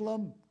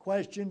Jerusalem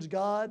questions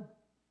God?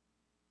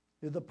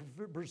 The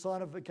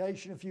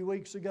personification a few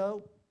weeks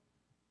ago?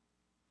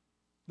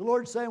 The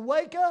Lord's saying,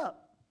 wake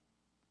up.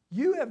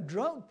 You have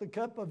drunk the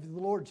cup of the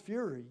Lord's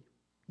fury.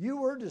 You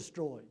were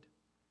destroyed.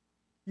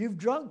 You've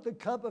drunk the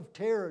cup of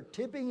terror,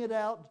 tipping it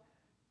out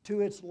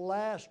to its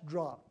last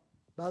drop.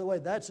 By the way,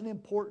 that's an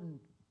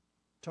important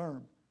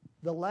term.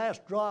 The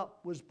last drop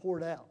was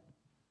poured out.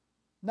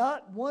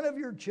 Not one of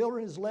your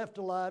children is left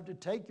alive to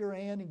take your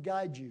hand and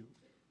guide you.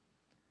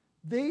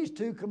 These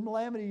two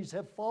calamities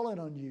have fallen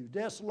on you,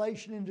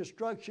 desolation and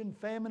destruction,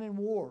 famine and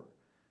war.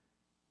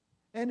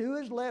 And who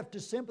is left to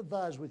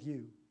sympathize with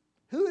you?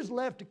 Who is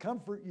left to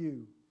comfort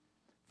you?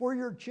 For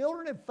your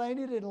children have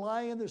fainted and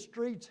lie in the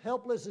streets,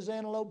 helpless as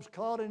antelopes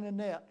caught in a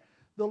net.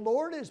 The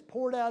Lord has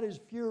poured out His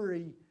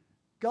fury.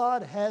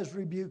 God has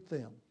rebuked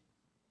them.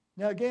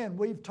 Now again,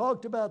 we've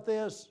talked about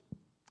this,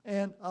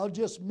 and I'll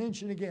just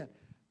mention again.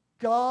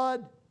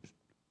 God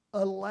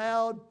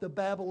allowed the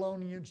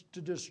Babylonians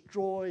to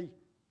destroy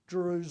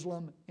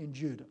Jerusalem and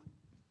Judah.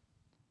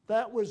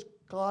 That was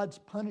God's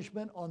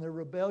punishment on their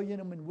rebellion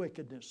and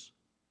wickedness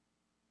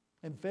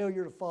and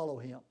failure to follow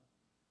Him.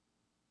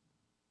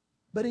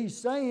 But He's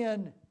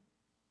saying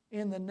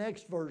in the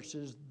next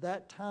verses,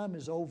 that time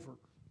is over.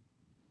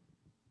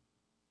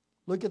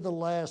 Look at the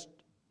last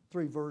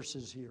 3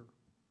 verses here.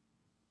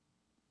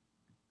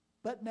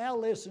 But now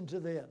listen to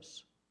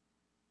this.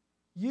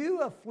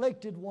 You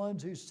afflicted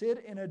ones who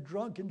sit in a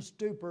drunken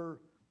stupor,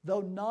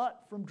 though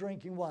not from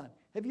drinking wine.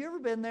 Have you ever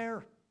been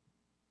there?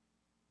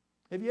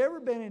 Have you ever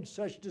been in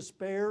such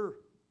despair?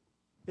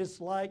 It's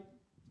like,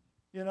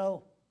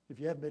 if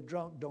you haven't been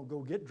drunk, don't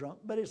go get drunk.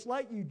 But it's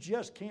like you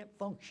just can't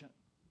function.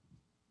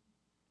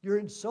 You're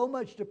in so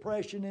much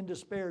depression and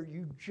despair,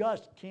 you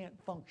just can't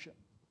function.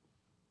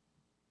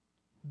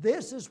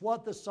 This is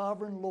what the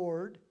sovereign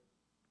Lord,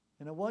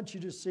 and I want you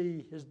to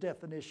see His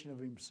definition of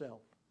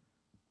Himself.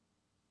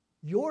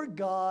 Your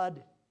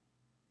God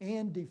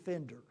and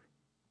defender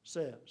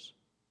says,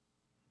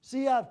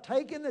 see, I've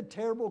taken the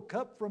terrible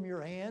cup from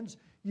your hands.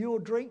 You will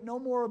drink no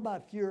more of my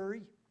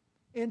fury.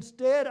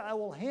 Instead, I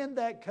will hand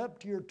that cup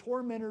to your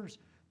tormentors,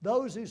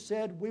 those who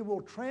said, we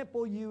will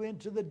trample you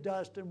into the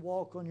dust and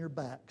walk on your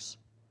backs.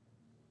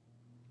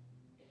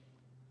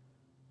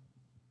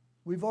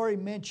 We've already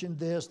mentioned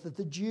this, that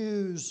the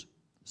Jews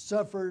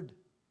suffered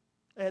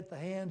at the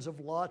hands of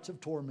lots of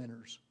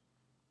tormentors.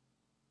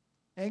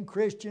 And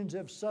Christians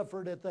have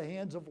suffered at the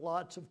hands of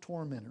lots of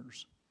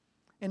tormentors.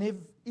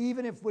 And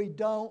even if we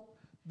don't,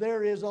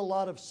 there is a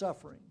lot of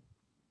suffering.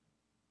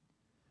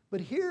 But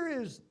here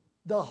is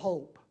the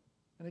hope.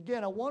 And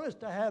again, I want us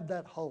to have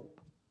that hope.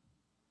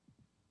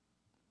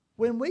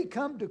 When we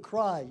come to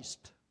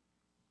Christ,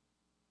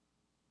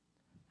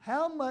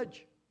 how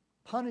much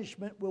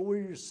punishment will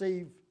we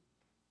receive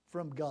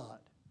from God?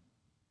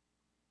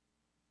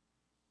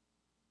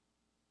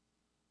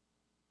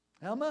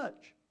 How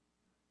much?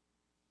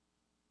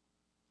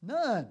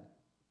 None.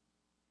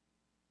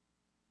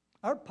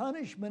 Our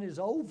punishment is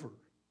over.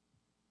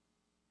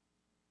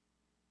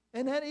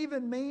 And that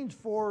even means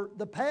for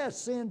the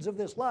past sins of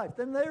this life.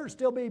 Then there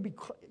still be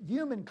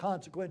human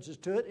consequences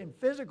to it and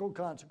physical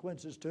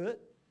consequences to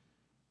it.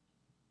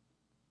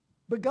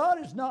 But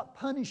God is not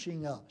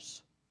punishing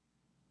us.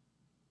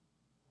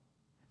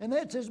 And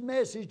that's His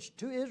message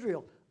to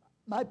Israel.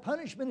 My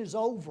punishment is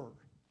over.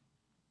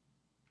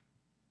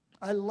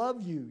 I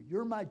love you.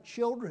 You're my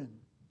children.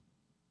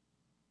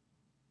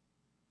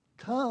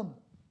 Come,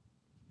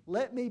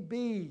 let me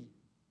be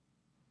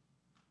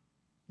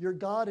your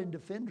God and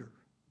defender.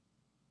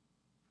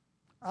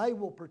 I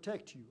will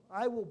protect you.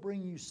 I will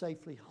bring you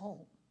safely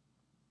home.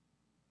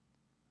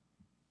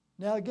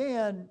 Now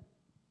again,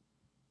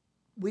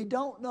 we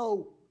don't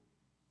know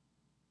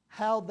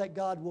how that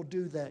God will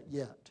do that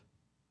yet.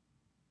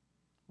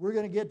 We're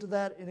going to get to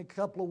that in a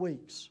couple of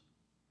weeks.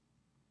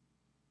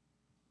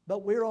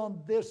 But we're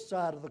on this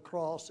side of the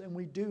cross, and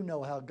we do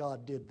know how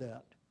God did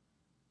that.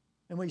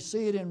 And we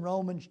see it in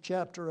Romans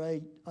chapter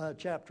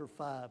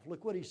 5.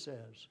 Look what he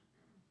says.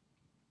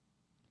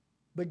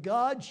 But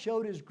God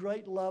showed His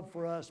great love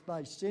for us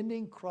by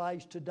sending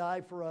Christ to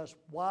die for us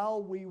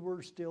while we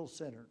were still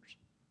sinners.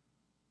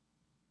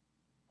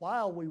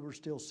 While we were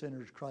still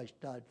sinners, Christ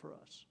died for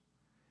us.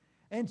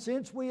 And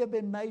since we have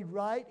been made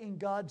right in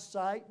God's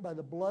sight by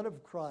the blood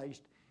of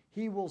Christ,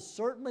 He will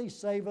certainly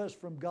save us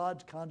from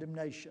God's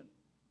condemnation.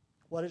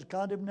 What is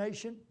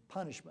condemnation?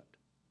 Punishment.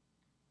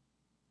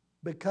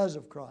 Because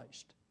of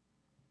Christ.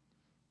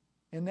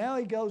 And now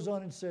he goes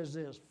on and says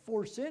this,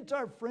 "For since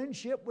our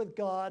friendship with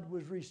God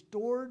was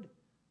restored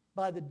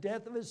by the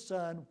death of His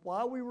Son,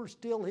 while we were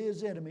still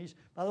His enemies,"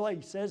 by the way,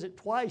 he says it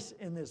twice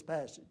in this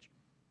passage.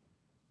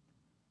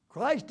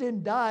 Christ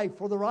didn't die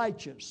for the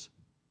righteous.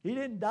 He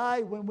didn't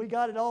die when we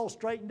got it all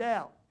straightened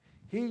out.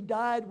 He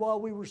died while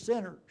we were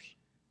sinners.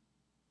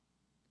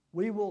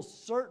 We will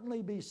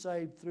certainly be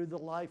saved through the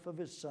life of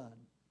His Son.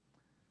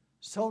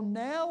 So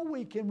now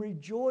we can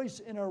rejoice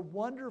in our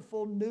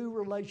wonderful new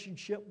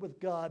relationship with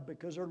God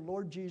because our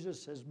Lord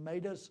Jesus has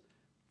made us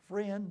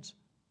friends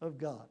of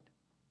God.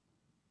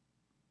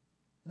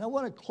 And I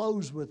want to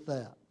close with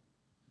that.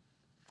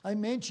 I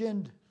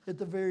mentioned at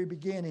the very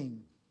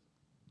beginning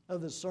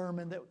of the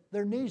sermon that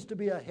there needs to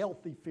be a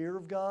healthy fear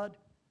of God.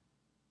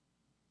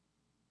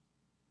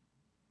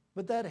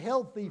 But that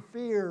healthy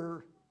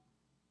fear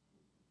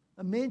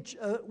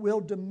will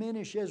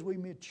diminish as we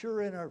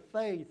mature in our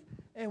faith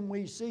and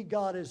we see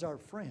God as our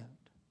friend.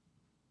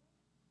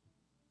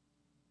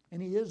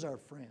 And He is our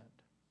friend.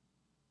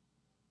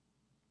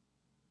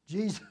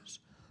 Jesus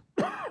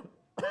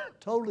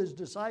told His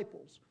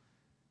disciples,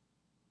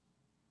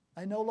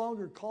 "I no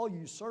longer call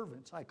you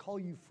servants, I call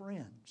you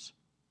friends."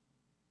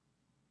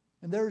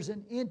 And there's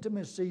an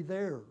intimacy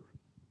there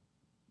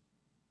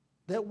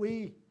that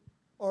we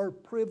are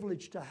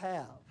privileged to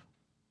have.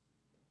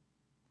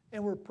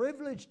 And we're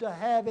privileged to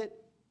have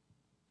it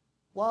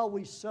while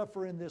we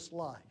suffer in this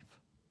life.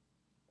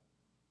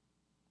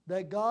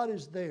 That God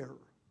is there.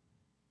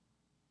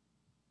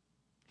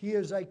 He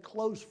is a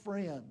close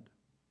friend,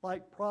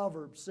 like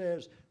Proverbs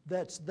says,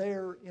 that's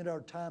there in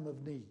our time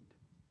of need.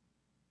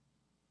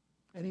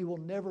 And He will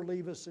never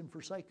leave us and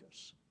forsake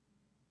us.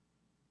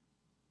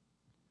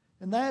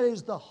 And that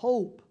is the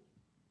hope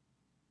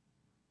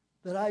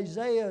that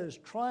Isaiah is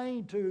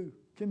trying to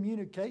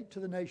communicate to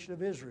the nation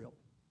of Israel.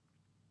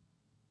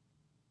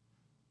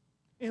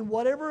 In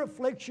whatever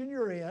affliction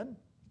you're in,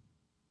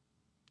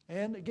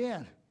 and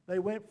again, they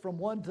went from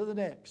one to the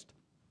next.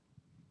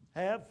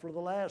 Have for the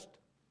last,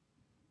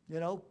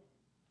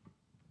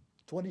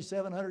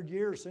 2,700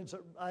 years since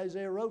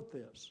Isaiah wrote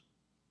this.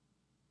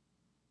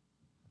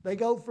 They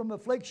go from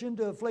affliction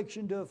to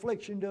affliction to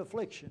affliction to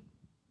affliction.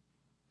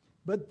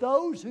 But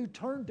those who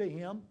turn to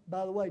Him,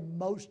 by the way,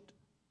 most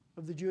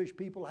of the Jewish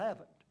people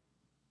haven't.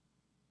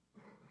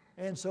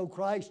 And so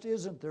Christ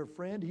isn't their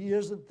friend. He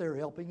isn't there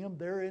helping them.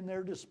 They're in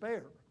their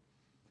despair.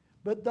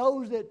 But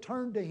those that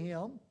turn to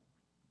Him,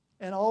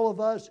 and all of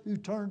us who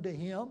turn to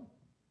Him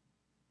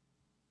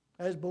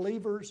as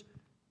believers,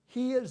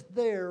 He is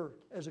there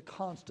as a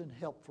constant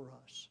help for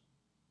us.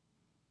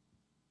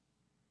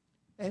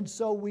 And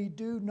so we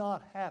do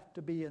not have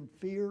to be in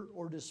fear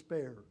or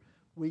despair.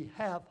 We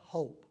have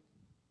hope.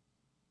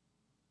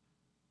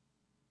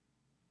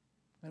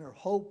 And our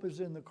hope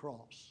is in the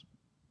cross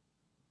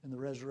and the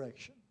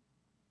resurrection.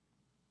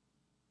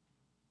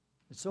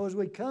 And so as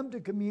we come to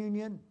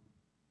communion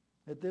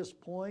at this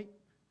point,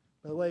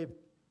 by the way,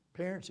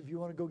 parents, if you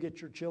want to go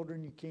get your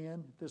children, you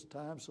can at this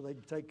time so they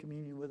can take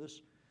communion with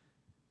us.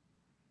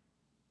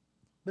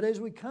 But as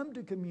we come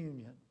to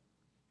communion,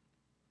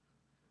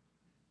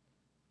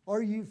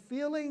 are you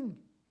feeling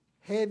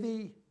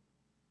heavy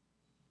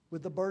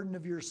with the burden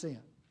of your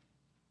sin?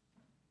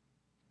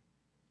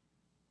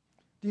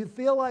 Do you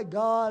feel like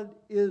God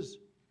is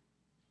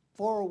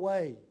far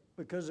away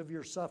because of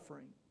your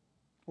suffering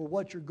or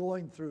what you're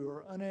going through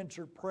or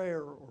unanswered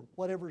prayer or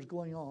whatever's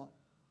going on?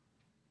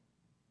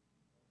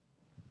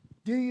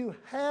 Do you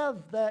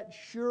have that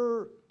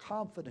sure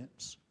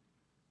confidence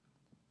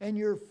and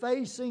you're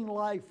facing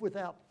life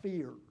without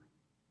fear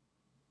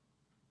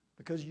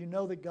because you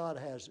know that God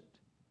has it?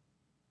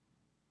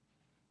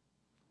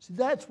 See,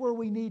 that's where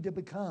we need to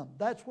become.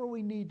 That's where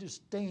we need to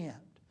stand.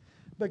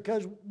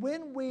 Because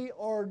when we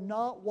are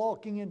not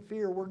walking in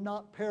fear, we're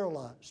not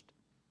paralyzed.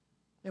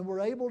 And we're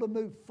able to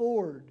move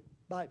forward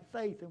by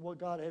faith in what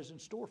God has in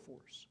store for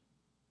us.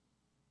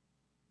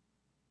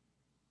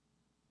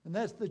 And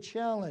that's the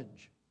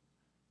challenge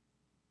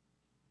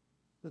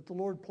that the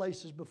Lord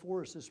places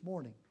before us this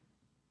morning.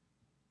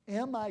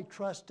 Am I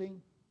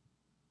trusting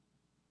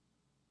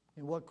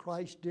in what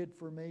Christ did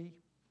for me?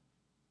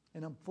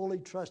 And I'm fully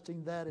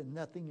trusting that and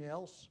nothing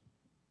else.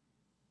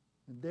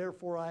 And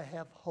therefore I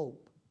have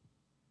hope.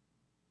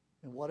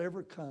 And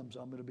whatever comes,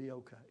 I'm going to be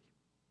okay.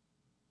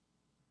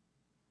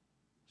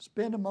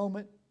 Spend a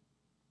moment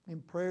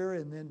in prayer,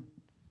 and then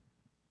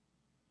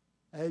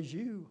as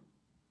you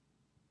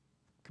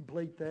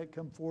complete that,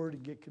 come forward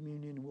and get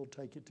communion, and we'll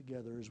take it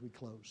together as we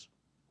close.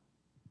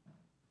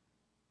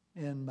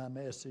 In my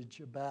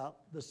message about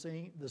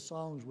the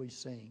songs we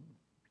sing.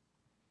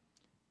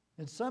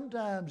 And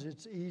sometimes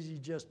it's easy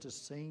just to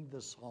sing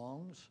the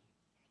songs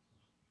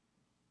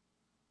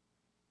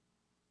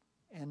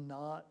and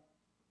not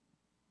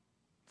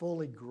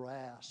fully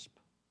grasp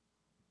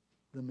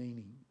the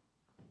meaning.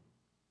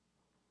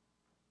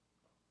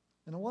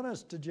 And I want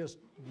us to just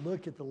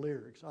look at the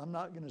lyrics. I'm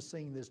not going to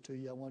sing this to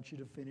you. I want you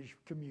to finish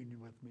communion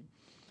with me.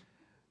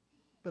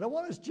 But I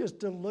want us just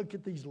to look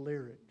at these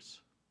lyrics.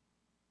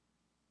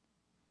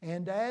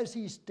 And as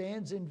he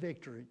stands in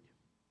victory,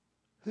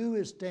 who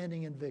is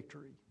standing in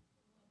victory?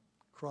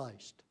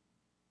 Christ.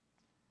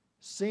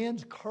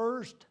 Sin's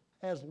cursed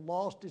has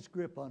lost its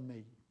grip on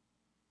me.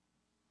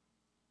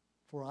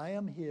 For I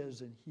am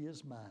his and he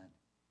is mine,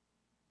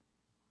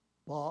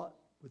 bought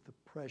with the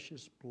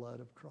precious blood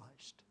of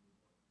Christ.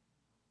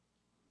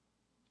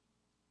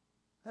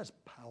 That's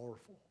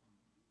powerful.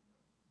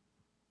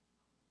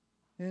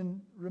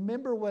 And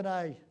remember when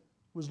I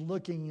was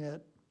looking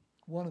at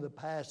one of the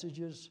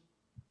passages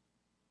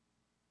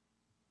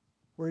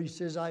where he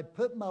says, I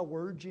put my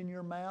words in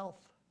your mouth.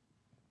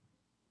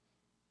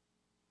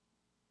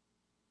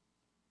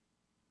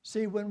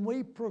 See, when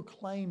we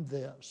proclaim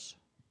this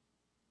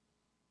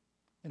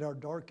in our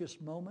darkest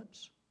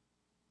moments,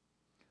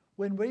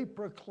 when we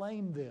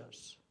proclaim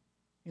this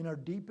in our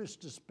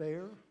deepest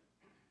despair,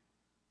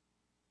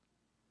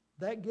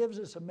 that gives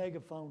us a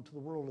megaphone to the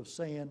world of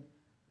saying,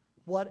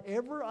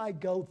 whatever I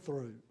go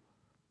through,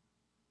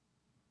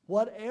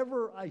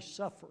 whatever I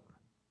suffer,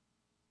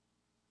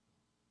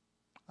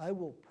 I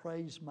will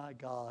praise my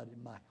God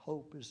and my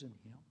hope is in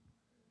Him.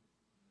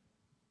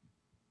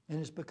 And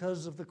it's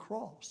because of the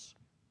cross,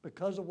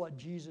 because of what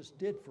Jesus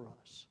did for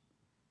us.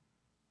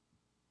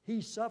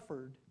 He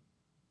suffered,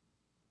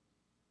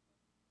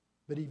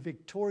 but He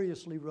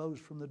victoriously rose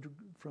from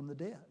the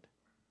dead.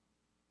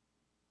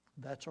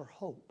 That's our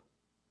hope.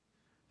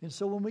 And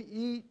so when we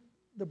eat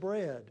the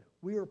bread,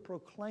 we are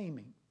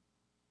proclaiming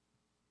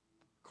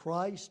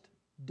Christ's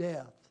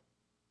death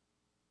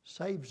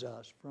saves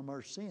us from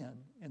our sin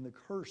and the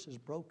curse is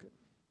broken.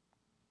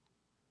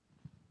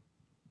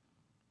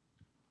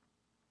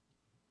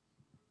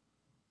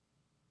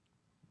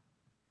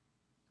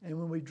 And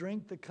when we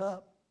drink the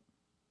cup,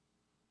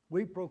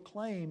 we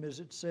proclaim, as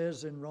it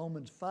says in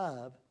Romans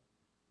 5,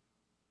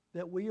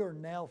 that we are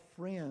now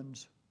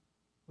friends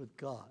with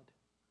God.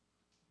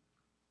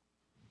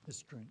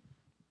 Let's drink.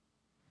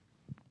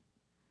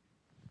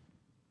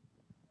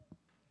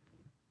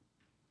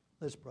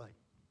 Let's pray.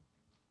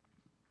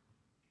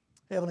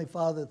 Heavenly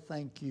Father,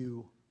 thank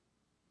you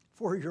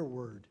for your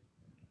word.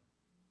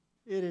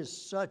 It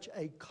is such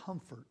a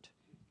comfort.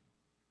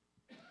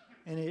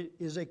 And it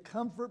is a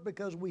comfort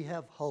because we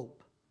have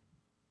hope.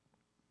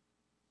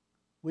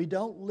 We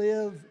don't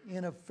live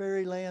in a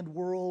fairyland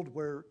world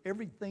where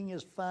everything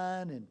is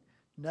fine and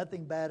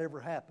nothing bad ever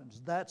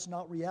happens. That's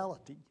not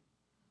reality.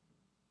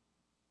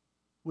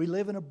 We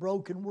live in a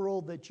broken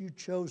world that you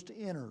chose to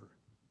enter.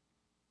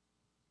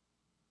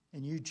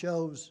 And you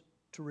chose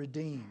to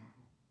redeem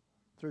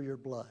through your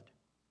blood.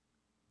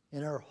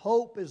 And our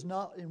hope is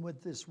not in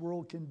what this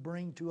world can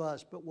bring to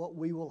us, but what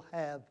we will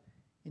have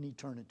in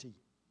eternity.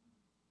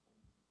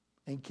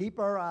 And keep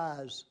our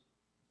eyes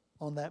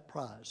on that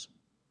prize.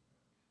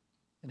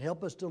 And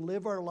help us to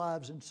live our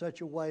lives in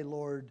such a way,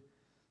 Lord,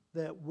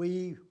 that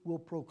we will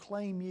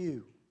proclaim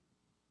you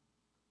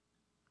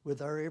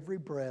with our every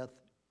breath.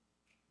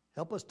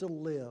 Help us to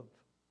live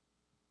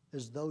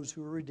as those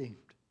who are redeemed.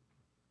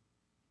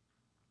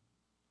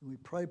 And we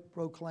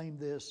proclaim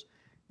this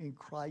in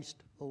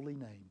Christ's holy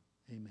name.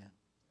 Amen.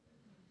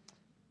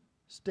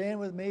 Stand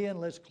with me and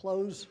let's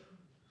close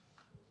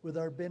with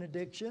our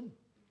benediction.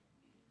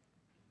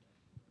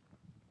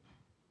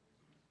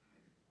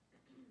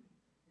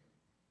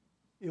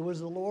 It was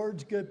the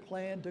Lord's good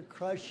plan to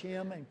crush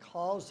him and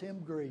cause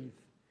him grief.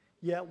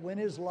 Yet when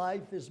his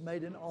life is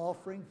made an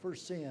offering for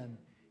sin,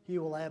 he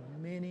will have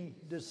many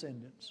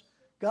descendants.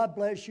 God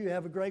bless you.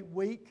 Have a great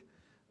week.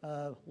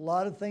 A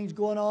lot of things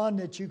going on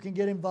that you can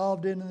get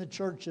involved in the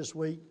church this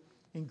week.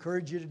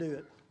 Encourage you to do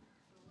it.